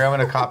 But I'm going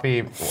to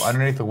copy,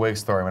 underneath the wig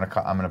story,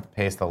 I'm going to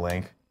paste the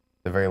link,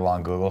 the very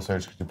long Google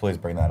search. Could you please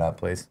bring that up,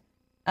 please?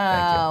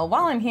 While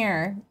I'm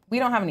here, we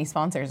don't have any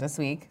sponsors this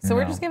week, so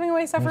we're just giving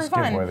away stuff for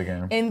fun. Away the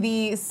game. In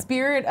the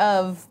spirit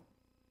of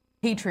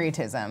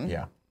patriotism.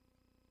 Yeah.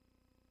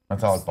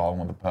 That's Alec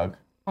Baldwin with the pug.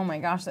 Oh my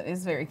gosh, that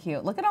is very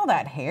cute. Look at all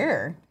that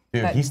hair.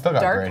 Dude, that he's still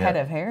got dark great head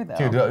hair. of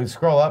hair, though. Dude,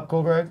 scroll up,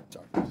 cool, Greg.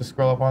 Just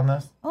scroll up on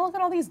this. Oh, look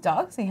at all these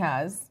dogs he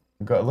has.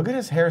 Look at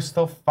his hair,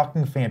 still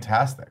fucking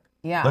fantastic.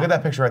 Yeah. Look at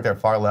that picture right there,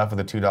 far left with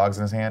the 2 dogs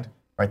in his hand.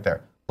 Right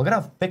there. Look at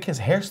how thick his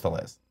hair still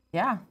is.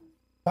 Yeah.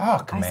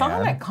 Fuck, man. I saw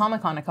him at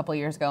Comic-Con a couple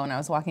years ago when I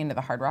was walking into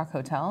the Hard Rock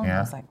Hotel. And I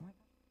was like,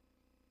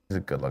 He's a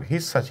good look.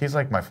 He's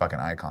like my fucking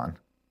icon.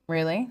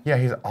 really? Yeah,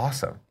 he's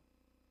awesome.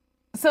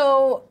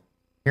 So,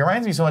 He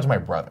reminds me so much of my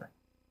brother.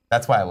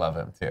 That's why I love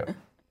him too.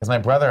 Because my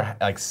brother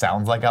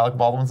sounds like Alec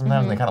Baldwin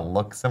sometimes. And they kind of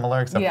look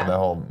similar, except for the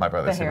whole my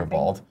brother's The hair super thing.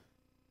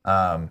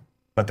 bald.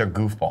 But they're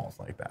goofballs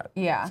like that.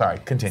 yeah. Sorry,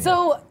 continue.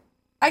 So,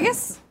 I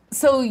guess,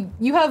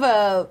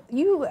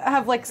 you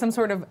have like some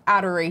sort of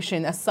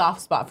adoration, a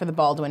soft spot for the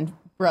Baldwin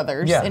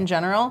brothers in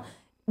general.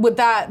 Would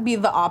that be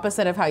the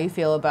opposite of how you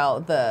feel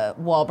about the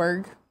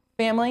Wahlberg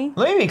family?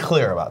 Let me be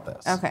clear about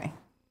this. Okay.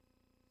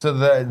 So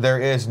there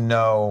is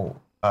no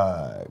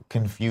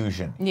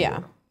confusion here. Yeah.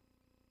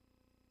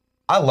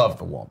 I love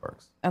the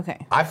Wahlbergs.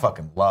 Okay. I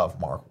fucking love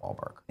Mark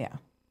Wahlberg. Yeah.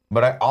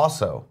 But I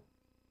also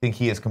think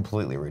he is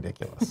completely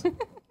ridiculous.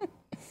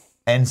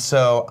 And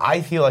so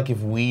I feel like if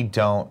we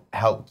don't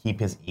help keep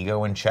his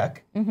ego in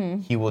check,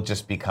 he will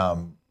just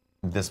become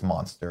this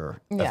monster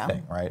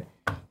thing, right?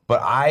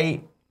 But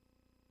I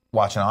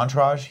watch an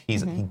Entourage. He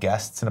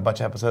guests in a bunch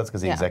of episodes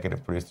because he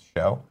executive produced the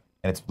show,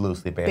 and it's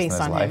loosely based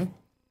on his life. him.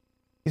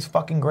 He's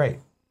fucking great.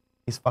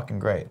 He's fucking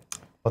great.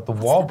 But the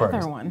other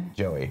Wahlbergs, one?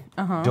 Joey,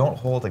 don't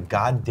hold a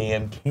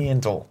goddamn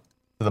candle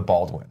to the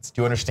Baldwins.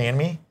 Do you understand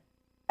me?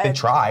 They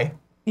try.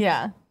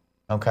 Yeah.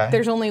 Okay.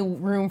 There's only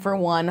room for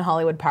one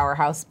Hollywood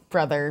powerhouse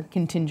brother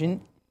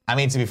contingent. I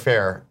mean, to be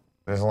fair,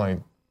 there's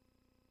only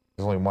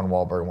one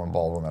Wahlberg and one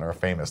Baldwin that are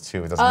famous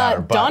too. It doesn't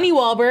matter. But Donnie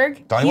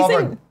Wahlberg. Donnie he's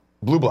Wahlberg,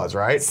 Blue Bloods,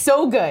 right?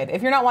 so good.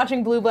 If you're not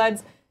watching Blue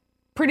Bloods,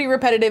 pretty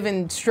repetitive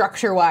in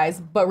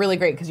structure-wise, but really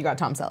great because you got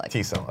Tom Selleck.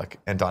 T. Selleck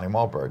and Donnie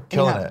Wahlberg,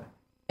 killing it.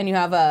 And you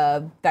have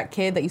that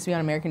kid that used to be on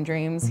American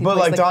Dreams. He But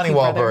plays, like Donnie the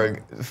cute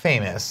brother. Wahlberg,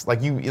 famous.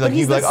 Like you, But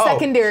he's the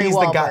secondary he's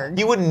the guy. Wahlberg.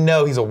 You wouldn't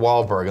know he's a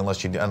Wahlberg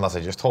unless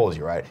I just told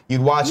you, right? You'd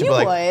watch it, You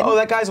and be would. like, oh,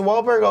 that guy's a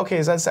Wahlberg. Okay,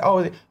 is that?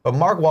 Oh, but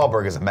Mark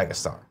Wahlberg is a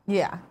megastar,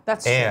 Yeah,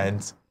 that's true.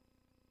 and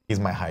he's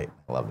my height.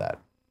 I love that.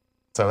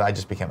 So I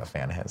just became a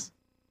fan of his.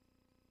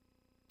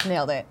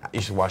 Nailed it.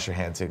 You should wash your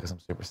hands too, because I'm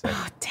super sick.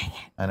 Oh, dang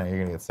it. I know you're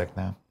gonna get sick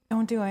now.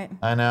 Don't do it.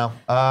 I know.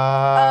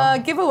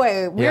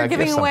 Giveaway. We're give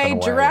giving away something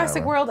away,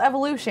 Jurassic whatever. World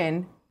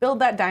Evolution. Build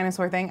that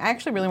dinosaur thing. I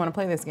actually really want to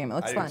play this game. It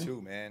looks I fun. do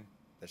too, man.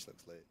 That shit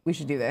looks lit. We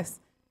should do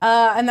this.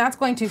 And that's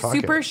going to Fuck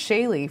Super it.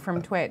 Shaylee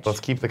from Twitch. Let's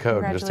keep the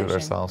code and just do it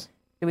Congratulations. ourselves.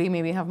 Do we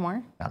maybe have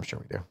more? I'm sure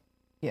we do.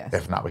 Yes.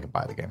 If not, we can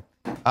buy the game.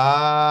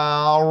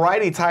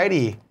 Alrighty,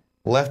 tidy.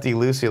 Lefty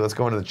Lucy, let's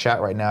go into the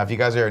chat right now. If you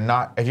guys are new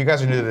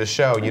to this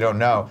show, you don't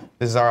know,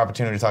 this is our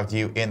opportunity to talk to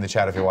you in the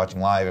chat if you're watching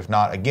live. If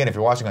not, again, if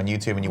you're watching on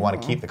YouTube and you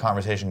want to keep the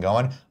conversation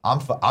going,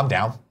 I'm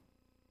down.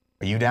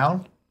 Are you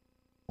down?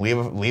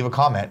 Leave a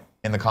comment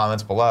in the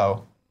comments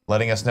below,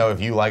 letting us know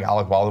if you like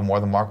Alec Baldwin more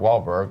than Mark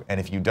Wahlberg, and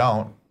if you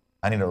don't,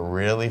 I need a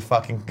really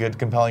fucking good,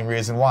 compelling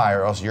reason why,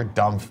 or else your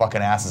dumb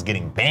fucking ass is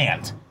getting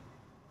banned.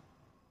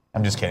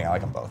 I'm just kidding. I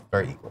like them both.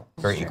 Very equal.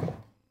 Very equal.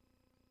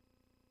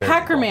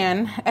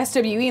 Hackerman,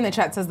 SWE in the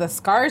chat says the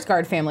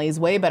Skarsgård family is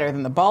way better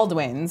than the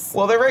Baldwins.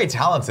 Well, they're very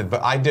talented,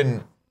 but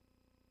they're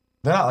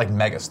not like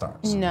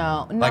megastars.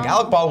 No. Like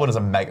Alec Baldwin is a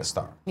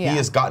megastar. Yeah.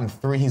 He's gone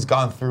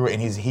through and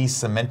he's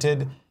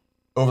cemented,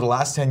 over the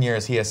last 10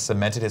 years, he has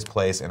cemented his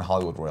place in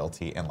Hollywood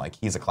royalty, and like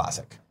he's a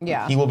classic.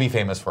 Yeah. He will be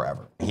famous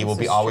forever. He will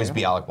This is always true.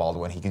 be Alec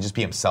Baldwin. He can just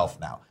be himself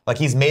now. Like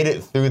he's made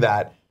it through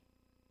that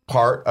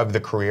part of the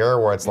career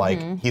where it's like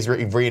he's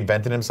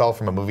reinvented himself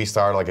from a movie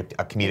star to like a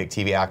comedic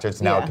TV actor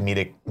to now a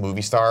comedic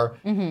movie star.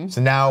 So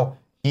now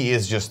he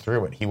is just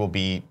through it.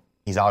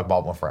 He's Alec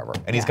Baldwin forever.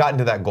 And he's gotten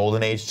to that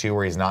golden age too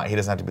where he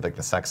doesn't have to be like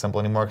the sex symbol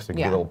anymore because he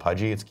can be a little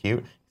pudgy. It's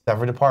cute. Except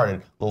for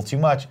Departed. A little too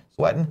much.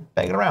 Sweating.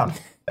 Banging around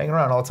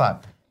all the time.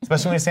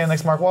 Especially when he's standing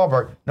next to Mark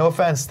Wahlberg. No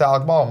offense to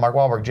Alec Baldwin. Mark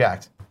Wahlberg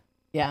jacked.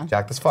 Yeah.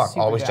 Jacked as fuck.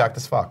 Super Always jacked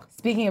as fuck.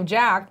 Speaking of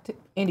jacked,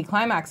 Andy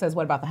Climax says,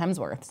 what about the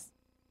Hemsworths?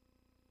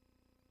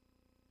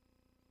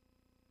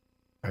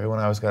 Everyone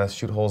always got to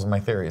shoot holes in my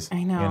theories.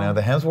 I know. You know,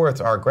 the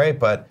Hemsworths are great,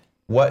 but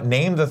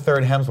name the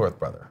third Hemsworth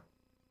brother?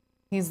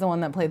 He's the one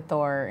that played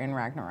Thor in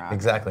Ragnarok.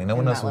 Exactly. No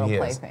one in knows that who he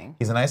little is. plaything.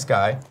 He's a nice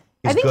guy.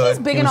 I think good. he's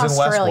big He in was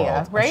Australia,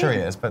 Westworld. right? I'm sure he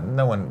is, but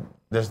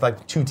there's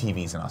like 2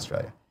 TVs in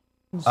Australia.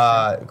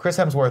 Chris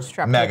Hemsworth,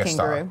 Strapped to a megastar.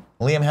 kangaroo.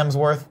 Liam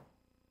Hemsworth,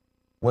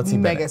 what's he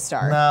been in?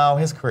 Megastar. No,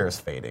 his career is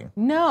fading.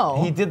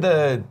 No. He did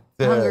the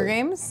Hunger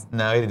Games?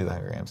 No, he didn't do the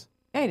Hunger Games.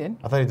 Yeah, he did.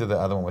 I thought he did the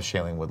other one with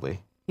Shailene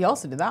Woodley. He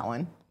also did that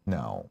one.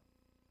 No,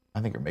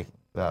 I think you're making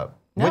it up.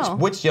 No.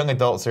 Which young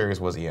adult series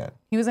was he in?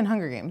 He was in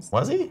Hunger Games.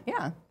 Was he?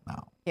 Yeah.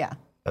 No, Yeah.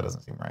 that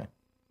doesn't seem right.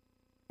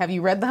 Have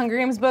you read the Hunger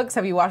Games books?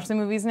 Have you watched the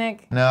movies,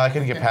 Nick? No, I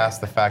couldn't get past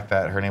the fact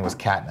that her name was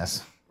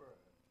Katniss.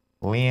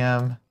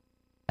 Liam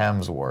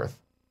Hemsworth.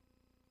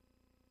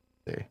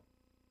 Let's see.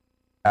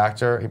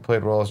 Actor, he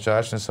played role as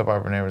Josh in soap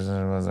opera neighbors.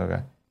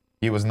 Okay.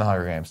 He was in the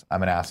Hunger Games.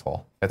 I'm an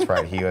asshole. That's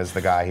right. He was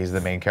the guy. He's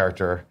the main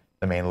character,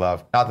 the main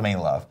love. Not the main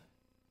love.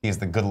 He's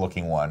the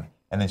good-looking one.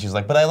 And then she's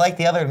like, "But I like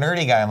the other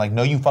nerdy guy." I'm like,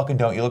 "No, you fucking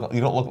don't. You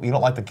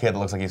don't like the kid that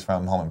looks like he's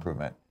from Home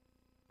Improvement."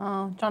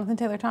 Oh, Jonathan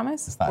Taylor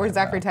Thomas? not Or him,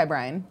 Zachary no. Ty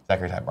Bryan?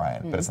 Zachary Ty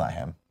Bryan, but it's not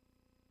him.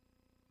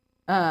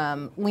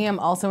 Liam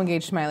also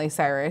engaged Miley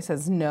Cyrus,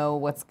 as No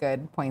What's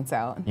Good points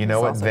out. You know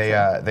It's what?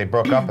 also true. They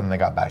broke up and they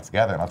got back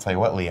together. And I'll tell you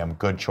what, Liam,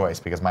 good choice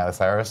because Miley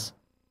Cyrus,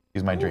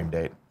 she's my dream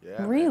date.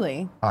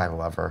 Really? I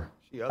love her.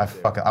 up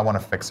there. I want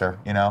to fix her.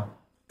 You know,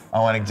 I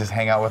want to just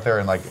hang out with her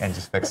and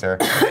just fix her.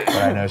 But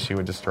I know she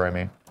would destroy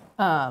me.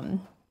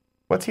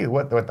 What's he?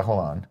 What? Hold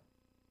on.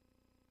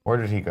 Where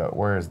did he go?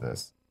 Where is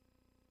this?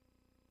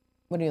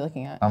 What are you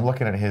looking at? I'm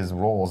looking at his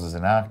roles as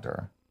an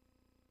actor,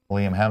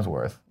 Liam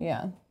Hemsworth,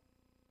 Yeah.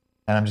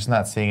 and I'm just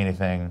not seeing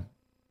anything.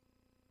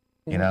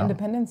 You know,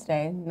 Independence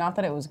Day. Not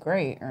that it was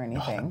great or that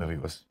anything. movie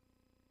was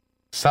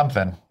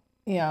something.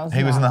 Yeah.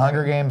 He was in not the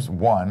Hunger great. Games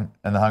 1,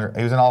 and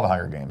he was in all the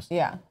Hunger Games.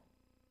 Yeah.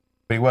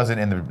 But he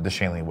wasn't in the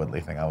Shailene Woodley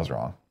thing. I was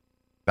wrong.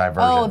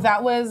 Diversion. Oh,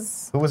 that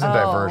was. Who was in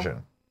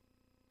Diversion?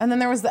 And then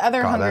there was the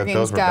other God, Hunger those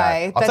Games were guy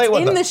bad. I'll that's tell you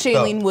what, in the the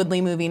Shailene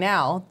Woodley movie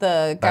now.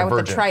 The guy with the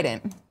Divergent.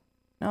 trident.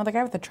 No, the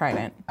guy with the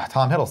trident.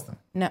 Tom Hiddleston.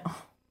 No.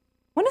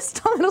 When has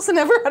Tom Hiddleston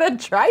ever had a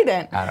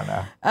trident? I don't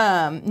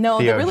know. No,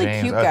 Theo the really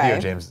James. cute Oh, guy. Theo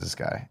James is this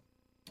guy.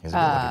 He's a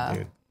good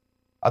looking dude.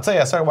 I'll tell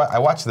you, I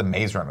watched the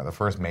Maze Runner, the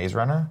first Maze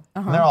Runner,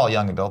 and they're all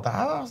young adult.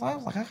 I was like,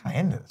 I'm kind of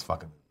into this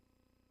fucking movie.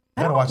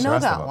 I gotta watch the know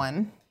rest that of them.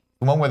 one.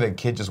 The one where the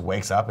kid just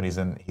wakes up and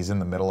he's in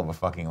the middle of a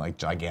fucking like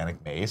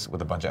gigantic maze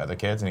with a bunch of other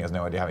kids and he has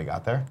no idea how he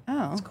got there.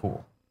 Oh. It's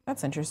cool.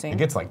 That's interesting. It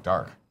gets like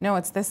dark. No,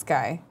 it's this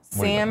guy.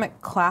 What do you Sam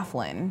think?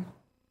 Claflin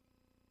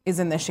is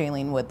in the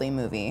Shailene Woodley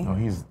movie. Oh,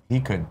 he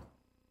could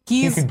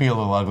He's be a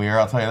little uglier.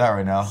 I'll tell you that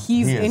right now.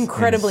 He's He is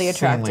incredibly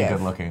insanely attractive.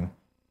 good looking.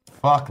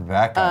 Fuck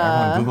that guy.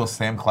 Everyone Google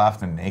Sam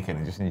Claflin naked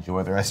and just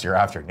enjoy the rest of your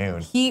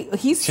afternoon. he's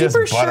Just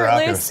super butter up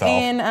shirtless yourself.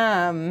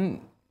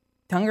 in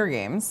Hunger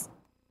Games.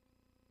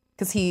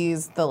 Because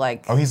he's the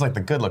like Oh, he's like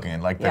the good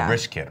looking, like the Yeah.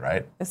 rich kid,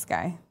 right? this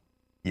guy.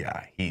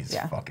 Yeah, he's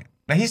Yeah. fucking.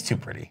 No, he's too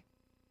pretty.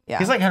 Yeah.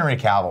 He's like Henry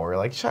Cavill, where you're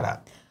like, shut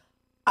up.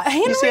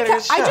 Henry see it, Cavill.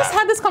 it's I just shut.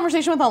 had this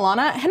conversation with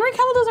Alana. Henry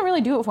Cavill doesn't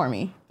really do it for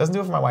me. Doesn't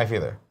do it for my wife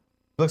either.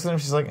 Looks at him,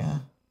 she's like, eh.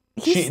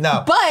 But she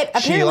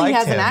apparently he liked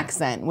has an him.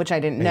 accent, which I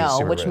didn't He's know,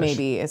 super which British.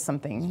 maybe is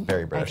something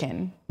Very British. I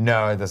can.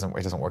 No, it doesn't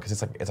work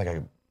because it's like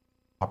a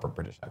proper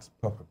British accent.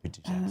 Proper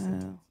British Oh.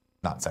 accent.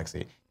 Not sexy.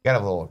 You gotta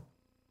have a little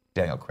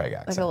Daniel Craig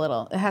accent. Like a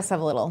little. It has to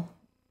have a little.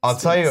 I'll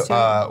tell you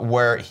sweetness to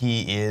where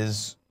he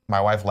is.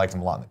 My wife liked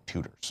him a lot in the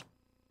Tudors.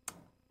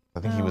 I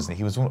think he was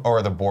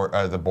or the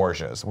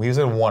Borgias. He was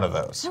in one of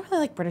those. I don't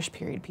really like British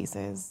period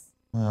pieces.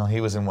 Well,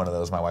 he was in one of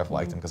those. My wife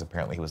liked him because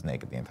apparently he was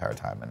naked the entire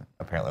time, and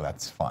apparently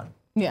that's fun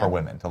Yeah. for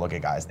women to look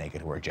at guys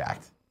naked who are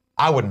jacked.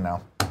 I wouldn't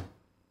know.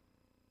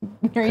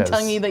 Are you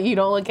telling me that you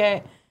don't look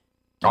at?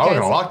 I look at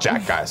a guys- lot of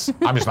jacked guys.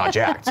 I'm just not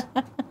jacked.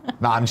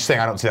 No, I'm just saying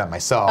I don't see that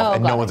myself, Oh,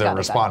 and got no it, one's got ever it,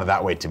 responded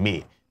that way to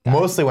me.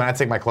 Mostly when I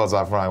take my clothes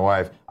off for my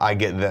wife, I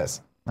get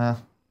this.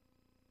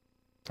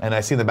 And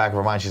I see in the back of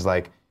her mind, she's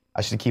like,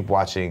 I should keep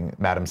watching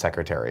Madam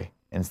Secretary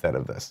instead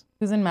of this.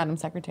 Who's in Madam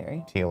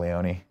Secretary? Tia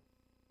Leone.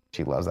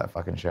 She loves that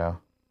fucking show.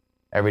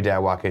 Every day I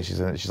walk in,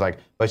 she's like,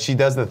 but she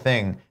does the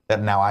thing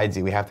that now I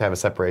do. We have to have a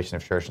separation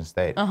of church and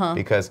state.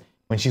 Because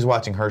when she's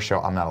watching her show,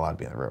 I'm not allowed to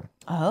be in the room.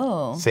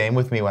 Oh. Same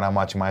with me when I'm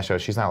watching my show.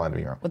 She's not allowed to be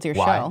in the room. What's your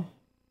Why? show?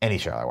 Any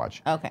show I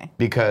watch. Okay.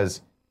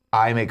 Because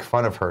I make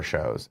fun of her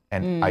shows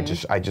and I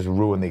just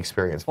ruin the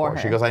experience for her.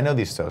 She her. goes, I know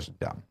these shows are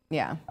dumb.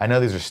 Yeah. I know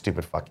these are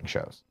stupid fucking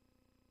shows.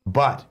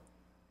 But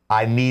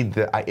I need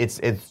it's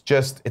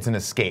an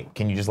escape.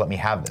 Can you just let me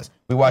have this?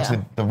 We watch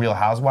Yeah. the Real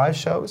Housewives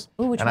shows.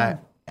 Ooh, which and one?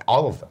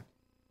 all of them.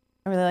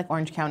 I really like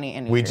Orange County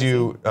and New We Jersey.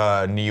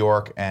 do New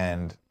York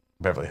and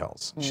Beverly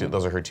Hills.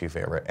 Those are her two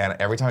favorite. And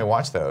every time we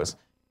watch those,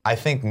 I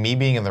think me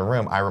being in the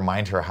room, I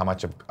remind her how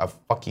much of a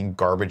fucking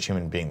garbage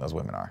human being those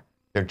women are.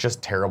 They're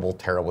just terrible,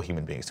 terrible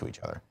human beings to each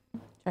other.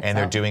 And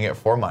they're out. doing it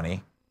for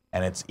money,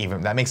 and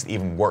that makes it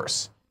even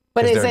worse.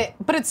 But 'Cause is they're- it?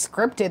 But it's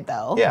scripted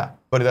though. Yeah,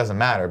 but it doesn't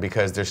matter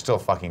because they're still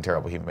fucking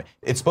terrible human beings.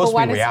 It's supposed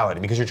But to be why does- reality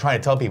because you're trying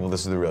to tell people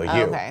this is the real you.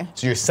 Okay.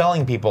 So you're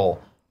selling people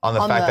on the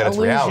On fact the that it's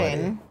reality.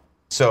 illusion.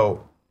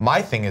 So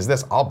my thing is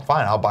this: I'll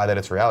buy that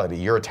it's reality.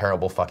 You're a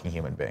terrible fucking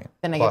human being.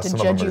 Then I Plus, get to some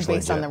of them judge are you just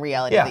based on legit. the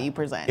reality Yeah. that you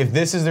present. If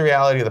this is the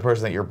reality of the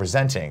person that you're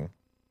presenting,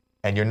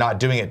 and you're not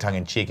doing it tongue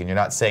in cheek, and you're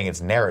not saying it's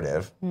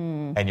narrative,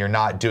 Hmm. and you're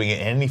not doing it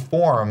in any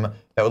form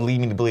that would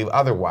lead me to believe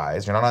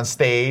otherwise, you're not on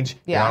stage,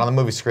 you're Yeah. not on the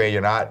movie screen,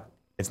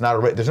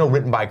 there's no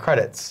written by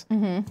credits,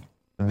 Mm-hmm.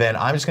 then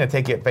I'm just gonna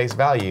take you at face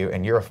value,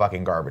 and you're a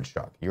fucking garbage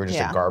truck. You're just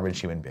Yeah. a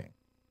garbage human being.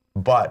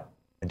 But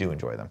I do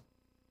enjoy them.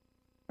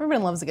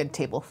 Everyone loves a good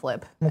table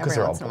flip. Because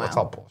every once in a it's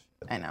all while. bullshit.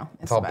 I know.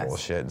 It's all the best.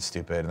 bullshit and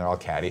stupid, and they're all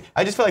catty.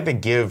 I just feel like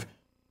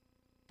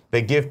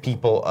they give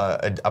people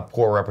a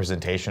poor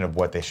representation of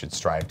what they should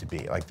strive to be.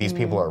 Like these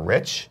people are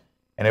rich,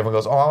 and everyone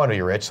goes, "Oh, I want to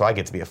be rich, so I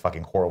get to be a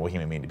fucking horrible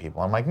human being to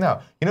people." I'm like, no,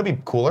 you know, be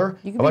cooler.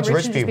 You A can be bunch of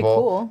rich rich and just be people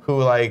cool.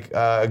 who like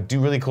do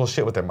really cool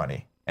shit with their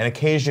money, and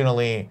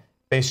occasionally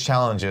face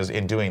challenges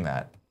in doing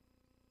that.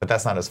 But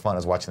that's not as fun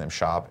as watching them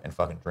shop and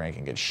fucking drink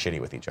and get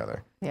shitty with each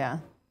other. Yeah.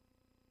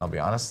 I'll be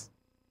honest.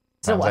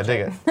 Still Sometimes I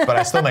dig watch it, but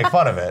I still make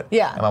fun of it.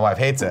 Yeah. And my wife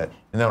hates it.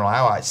 And then when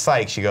I watch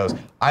Psych, she goes,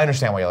 "I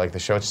understand why you like the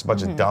show. It's just a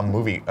bunch of dumb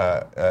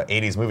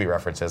 80s movie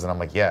references." And I'm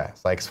like, "Yeah,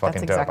 Psych's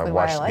fucking exactly dope. I've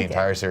why I watched like the it.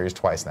 entire series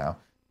twice now."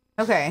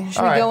 Okay. Should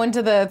All we right. go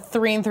into the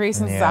 3 and 3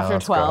 since it's after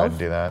let's go ahead 12? and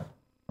do that.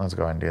 Let's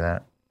go ahead and do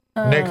that.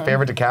 Nick,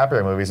 favorite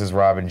DiCaprio movies is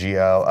Robin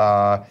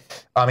GL.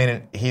 I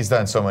mean, he's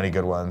done so many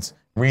good ones.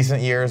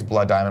 Recent years,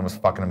 Blood Diamond was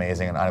fucking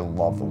amazing, and I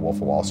love The Wolf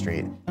of Wall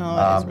Street.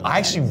 that is really I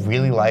actually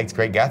really liked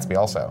Great Gatsby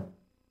also.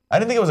 I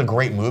didn't think it was a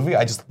great movie.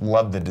 I just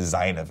loved the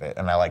design of it,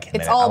 and I like him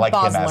It's in it. I all like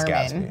Baz him as Luhrmann,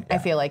 Gatsby. I Yeah.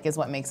 feel like, is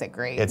what makes it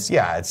great. It's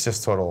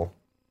just total.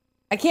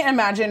 I can't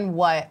imagine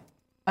what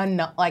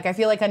I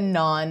feel like a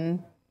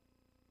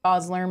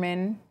non-Baz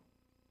Luhrmann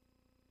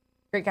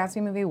Great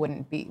Gatsby movie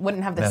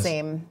wouldn't have the Yes.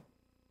 same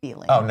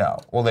feeling. Oh no!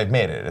 Well, they've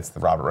made it. It's the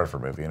Robert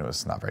Redford movie, and it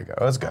was not very good.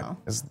 It was good. Oh.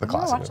 It's the I never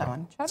classic watched that movie.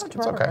 one. Shout out to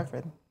It's Robert okay.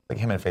 Redford. Like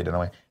him and Faye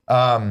Dunaway.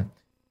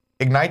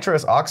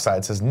 Ignitrous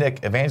Oxide says,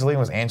 Nick, Evangeline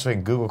was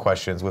answering Google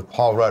questions with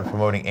Paul Rudd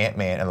promoting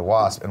Ant-Man and the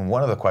Wasp, and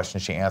one of the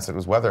questions she answered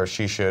was whether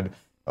she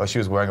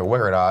was wearing a wig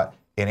or not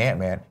in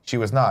Ant-Man. She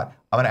was not.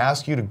 I'm going to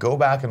ask you to go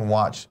back and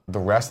watch the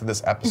rest of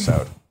this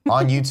episode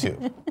on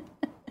YouTube,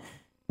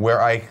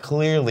 where I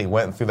clearly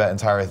went through that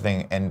entire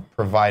thing and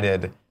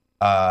provided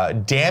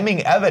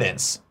damning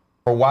evidence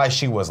for why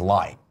she was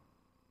lying.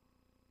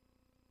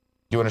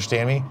 Do you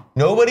understand me?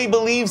 Nobody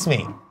believes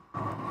me.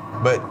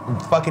 But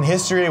fucking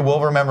history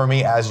will remember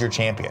me as your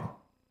champion.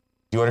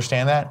 Do you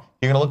understand that?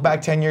 You're going to look back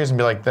 10 years and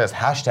be like this,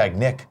 hashtag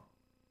Nick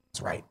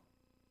is right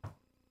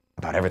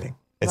about everything.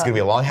 It's going to be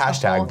a long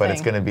hashtag, but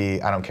it's going to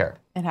be, I don't care.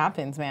 It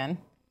happens, man.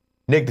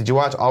 Nick, did you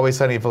watch Always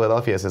Sunny in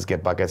Philadelphia? It says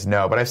Get Buckets.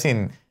 No, but I've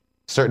seen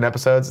certain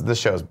episodes. This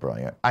show's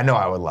brilliant. I know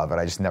I would love it.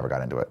 I just never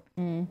got into it.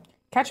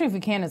 Catch Me If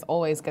You Can is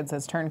always good,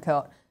 says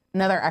Turncoat.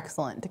 Another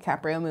excellent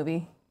DiCaprio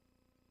movie.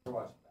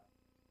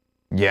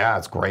 Yeah,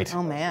 it's great.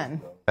 Oh,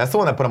 man. That's the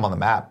one that put him on the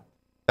map.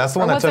 That's the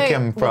one that took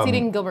him from... Was he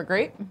eating Gilbert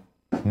Grape?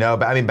 No,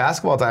 but I mean,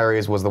 Basketball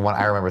Diaries was the one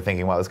I remember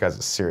thinking, wow, this guy's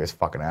a serious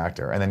fucking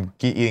actor. And then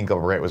Eating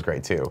Gilbert Grape was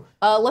great, too.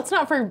 Let's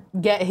not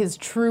forget his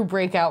true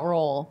breakout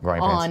role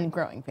on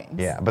Growing Pains.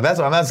 Yeah, but that's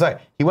what I'm saying.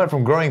 He went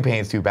from Growing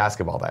Pains to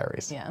Basketball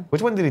Diaries. Yeah.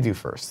 Which one did he do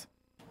first?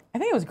 I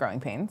think it was Growing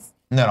Pains.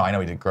 No, I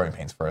know he did Growing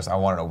Pains first. I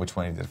want to know which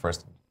one he did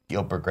first,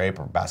 Gilbert Grape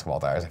or Basketball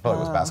Diaries. I feel like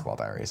it was Basketball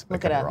Diaries, but I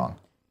could be wrong.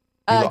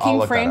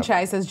 King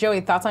Franchise says,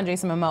 Joey, thoughts on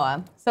Jason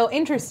Momoa? So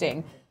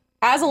interesting.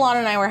 As Alana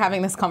and I were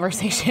having this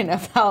conversation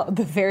about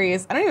the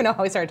various, I don't even know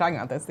how we started talking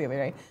about this the other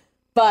day,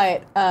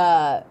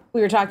 but we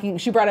were talking,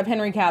 she brought up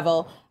Henry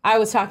Cavill. I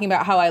was talking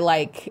about how I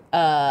like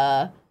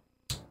Tom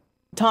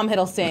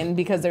Hiddleston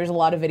because there's a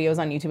lot of videos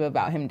on YouTube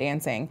about him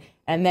dancing.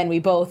 And then we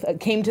both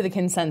came to the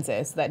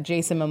consensus that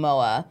Jason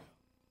Momoa,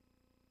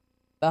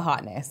 the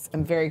hotness.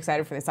 I'm very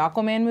excited for this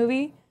Aquaman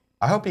movie.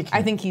 I hope he can.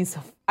 I think he's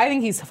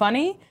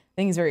funny. I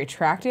think he's very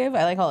attractive.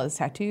 I like all his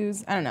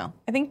tattoos. I don't know.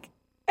 I think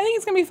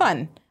it's gonna be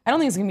fun. I don't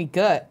think it's gonna be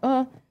good.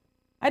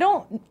 I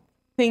don't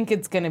think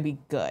it's gonna be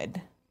good,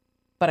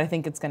 but I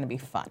think it's gonna be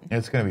fun.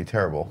 It's gonna be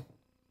terrible,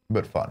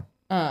 but fun.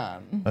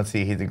 Let's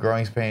see. He did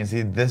Growing Pains. He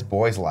did This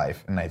Boy's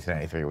Life in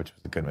 1993, which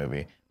was a good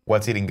movie.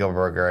 What's Eating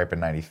Gilbert Grape in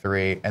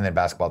 93, and then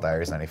Basketball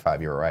Diaries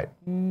 95. You were right.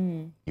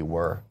 You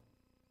were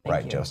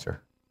right, Joester.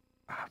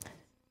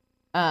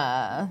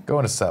 Go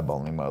into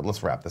sub-only mode.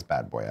 Let's wrap this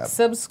bad boy up.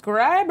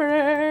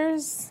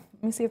 Subscribers.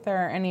 Let me see if there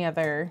are any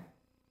other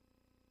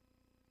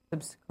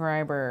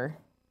subscriber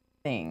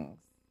things.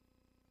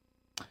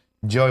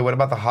 Joey, what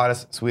about the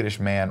hottest Swedish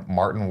man,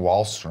 Martin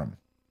Wallström?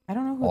 I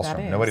don't know who that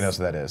is. Nobody knows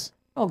who that is.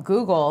 Well,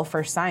 Google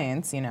for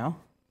science, you know.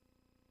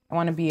 I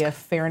want to be a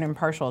fair and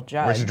impartial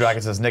judge. Richard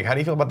Dragon says, Nick, how do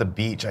you feel about The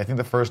Beach? I think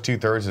the first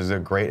 2/3 is a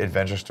great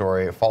adventure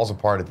story. It falls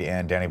apart at the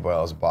end. Danny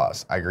Boyle is a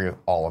boss. I agree with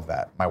all of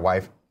that. My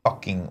wife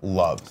fucking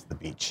loves The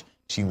Beach.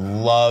 She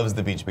loves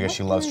the beach because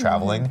she loves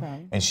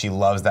traveling, and she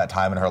loves that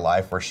time in her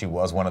life where she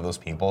was one of those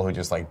people who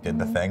just like did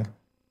the thing.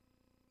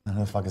 Who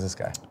the fuck is this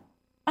guy?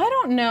 I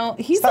don't know.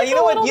 He's Stop, like you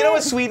know what? You know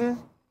what, Sweden?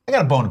 I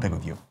got a bone to pick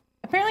with you.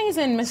 Apparently he's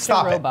in Mr.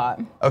 Stop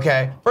Robot. It.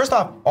 Okay. First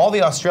off, all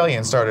the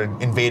Australians started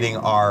invading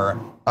our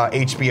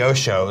HBO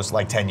shows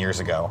like 10 years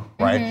ago,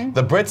 right?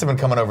 The Brits have been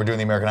coming over doing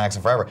the American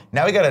accent forever.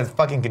 Now we got to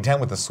fucking contend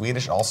with the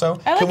Swedish also.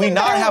 Can we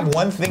not have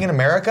one thing in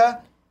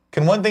America?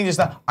 Can one thing just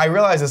not? I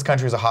realize this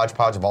country is a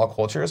hodgepodge of all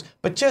cultures,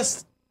 but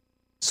just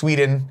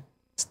Sweden,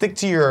 stick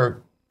to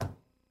your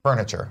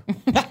furniture.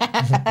 Is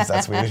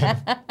that Swedish?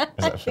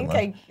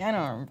 I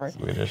don't remember.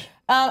 Swedish.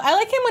 I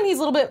like him when he's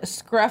a little bit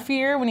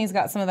scruffier, when he's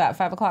got some of that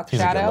 5 o'clock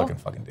shadow. He's a good-looking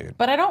fucking dude.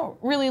 But I don't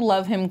really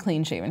love him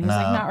clean shaven. He's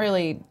like not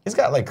really. He's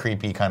got like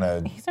creepy kind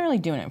of. He's not really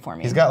doing it for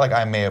me. He's got like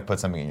I may have put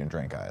something in your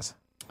drink eyes.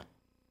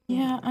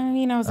 Yeah, I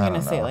mean, I was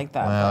gonna say it like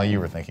that. Well, you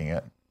were thinking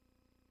it.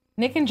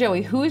 Nick and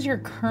Joey, who is your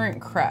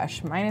current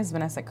crush? Mine is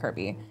Vanessa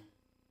Kirby.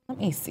 Let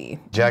me see.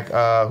 Jack,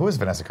 who is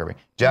Vanessa Kirby?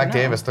 Jack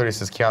Davis 30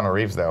 says Keanu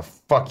Reeves though.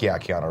 Fuck yeah,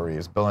 Keanu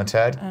Reeves. Bill and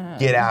Ted,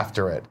 get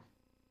after it.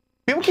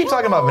 People keep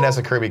talking about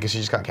Vanessa Kirby because she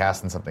just got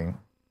cast in something.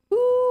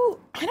 Ooh,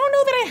 I don't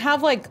know that I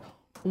have like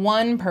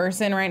one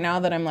person right now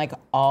that I'm like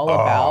all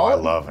about. I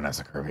love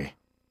Vanessa Kirby.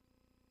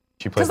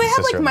 She plays the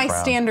sister. Because I have like in my The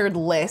Crown. standard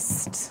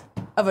list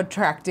of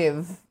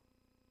attractive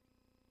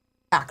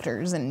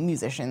actors and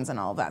musicians and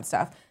all of that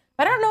stuff.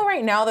 I don't know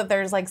right now that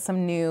there's like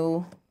some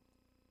new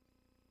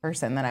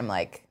person that I'm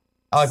like.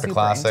 I like the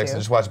classics. Into. I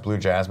just watched Blue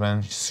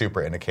Jasmine. She's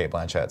super into Cate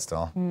Blanchett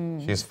still.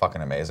 She's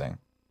fucking amazing.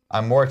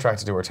 I'm more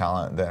attracted to her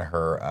talent than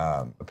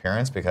her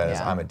appearance because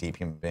I'm a deep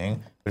human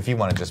being. But if you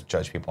want to just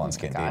judge people on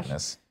skin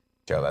deepness,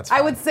 Joe, that's fine.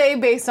 I would say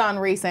based on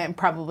recent,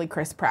 probably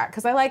Chris Pratt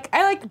because I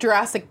like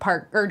Jurassic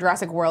Park or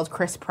Jurassic World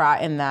Chris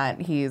Pratt in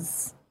that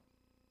he's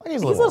a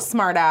little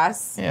smart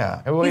ass.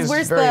 Yeah. Well,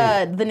 where's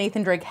the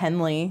Nathan Drake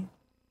Henley?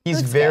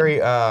 He's very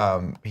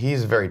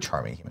he's a very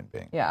charming human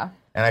being. Yeah.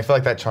 And I feel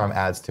like that charm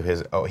adds to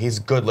his. Oh, he's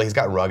good. He's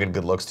got rugged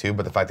good looks too.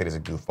 But the fact that he's a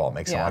goofball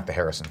makes him like the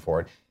Harrison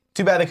Ford.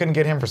 Too bad they couldn't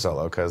get him for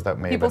Solo because that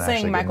may people have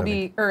been saying Michael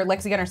B.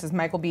 Lexi Gunner says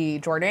Michael B.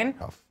 Jordan.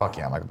 Oh fuck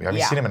yeah, Michael B. Have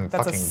you seen him in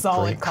that's fucking a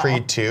solid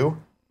Creed 2?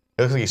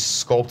 It looks like he's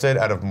sculpted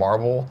out of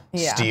marble,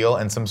 Yeah. steel,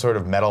 and some sort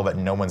of metal that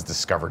no one's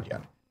discovered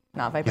yet.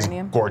 Not He's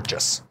vibranium.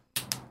 gorgeous.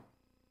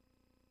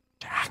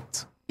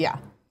 Jacked. Yeah,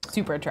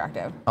 super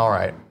attractive. All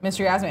right.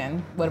 Mr.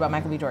 Yasman, what about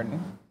Michael B.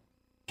 Jordan?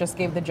 Just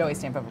gave the Joey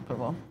stamp of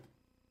approval.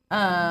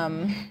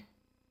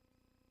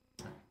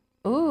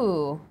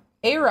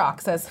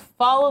 A-Rock says,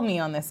 follow me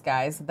on this,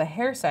 guys. The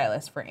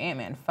hairstylist for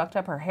Ant-Man fucked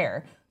up her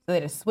hair, so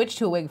they had to switch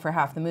to a wig for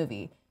half the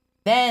movie.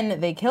 Then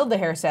they killed the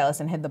hairstylist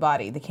and hid the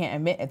body. They can't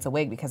admit it's a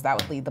wig because that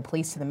would lead the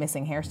police to the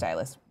missing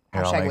hairstylist.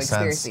 It all Hashtag makes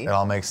sense. Wigspiracy. It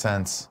all makes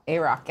sense.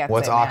 A-Rock gets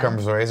What's it, man.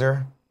 Occam's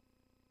razor?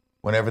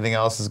 When everything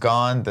else is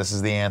gone, this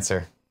is the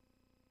answer.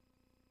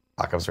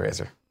 Occam's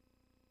razor.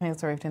 I think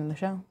that's where we've done the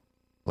show.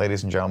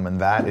 Ladies and gentlemen,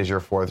 that is your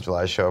 4th of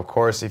July show. Of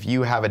course, if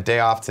you have a day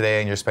off today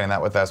and you're spending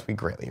that with us, we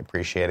greatly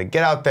appreciate it.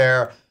 Get out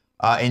there,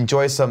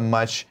 enjoy some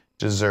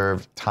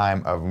much-deserved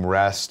time of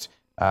rest.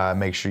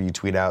 Make sure you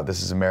tweet out,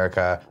 "This is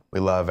America, we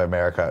love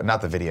America."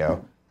 Not the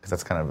video, because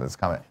that's kind of this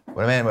comment.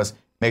 What I meant was,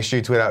 make sure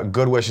you tweet out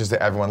good wishes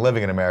to everyone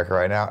living in America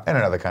right now and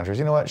in other countries.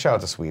 You know what? Shout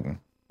out to Sweden.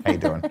 How you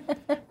doing?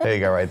 There you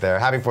go, right there.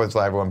 Happy 4th of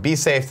July, everyone. Be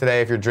safe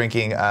today. If you're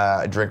drinking,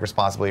 drink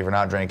responsibly. If you're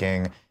not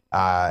drinking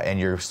and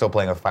you're still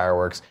playing with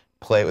fireworks,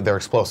 play with their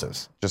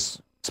explosives.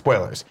 Just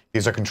spoilers.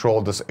 These are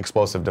controlled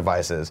explosive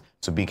devices,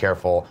 so be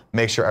careful.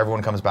 Make sure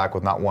everyone comes back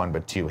with not one,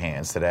 but 2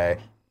 hands today.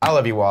 I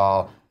love you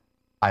all.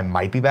 I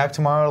might be back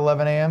tomorrow at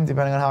 11 a.m.,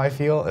 depending on how I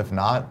feel. If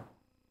not,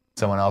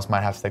 someone else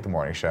might have to take the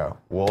morning show.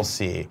 We'll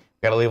see.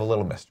 Got to leave a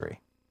little mystery.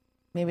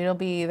 Maybe it'll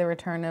be the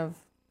return of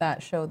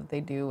that show that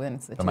they do, and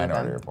it's the two of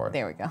Minority them. Report.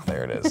 There we go.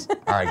 There it is.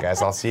 All right,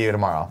 guys. I'll see you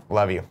tomorrow.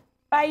 Love you.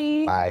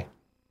 Bye. Bye.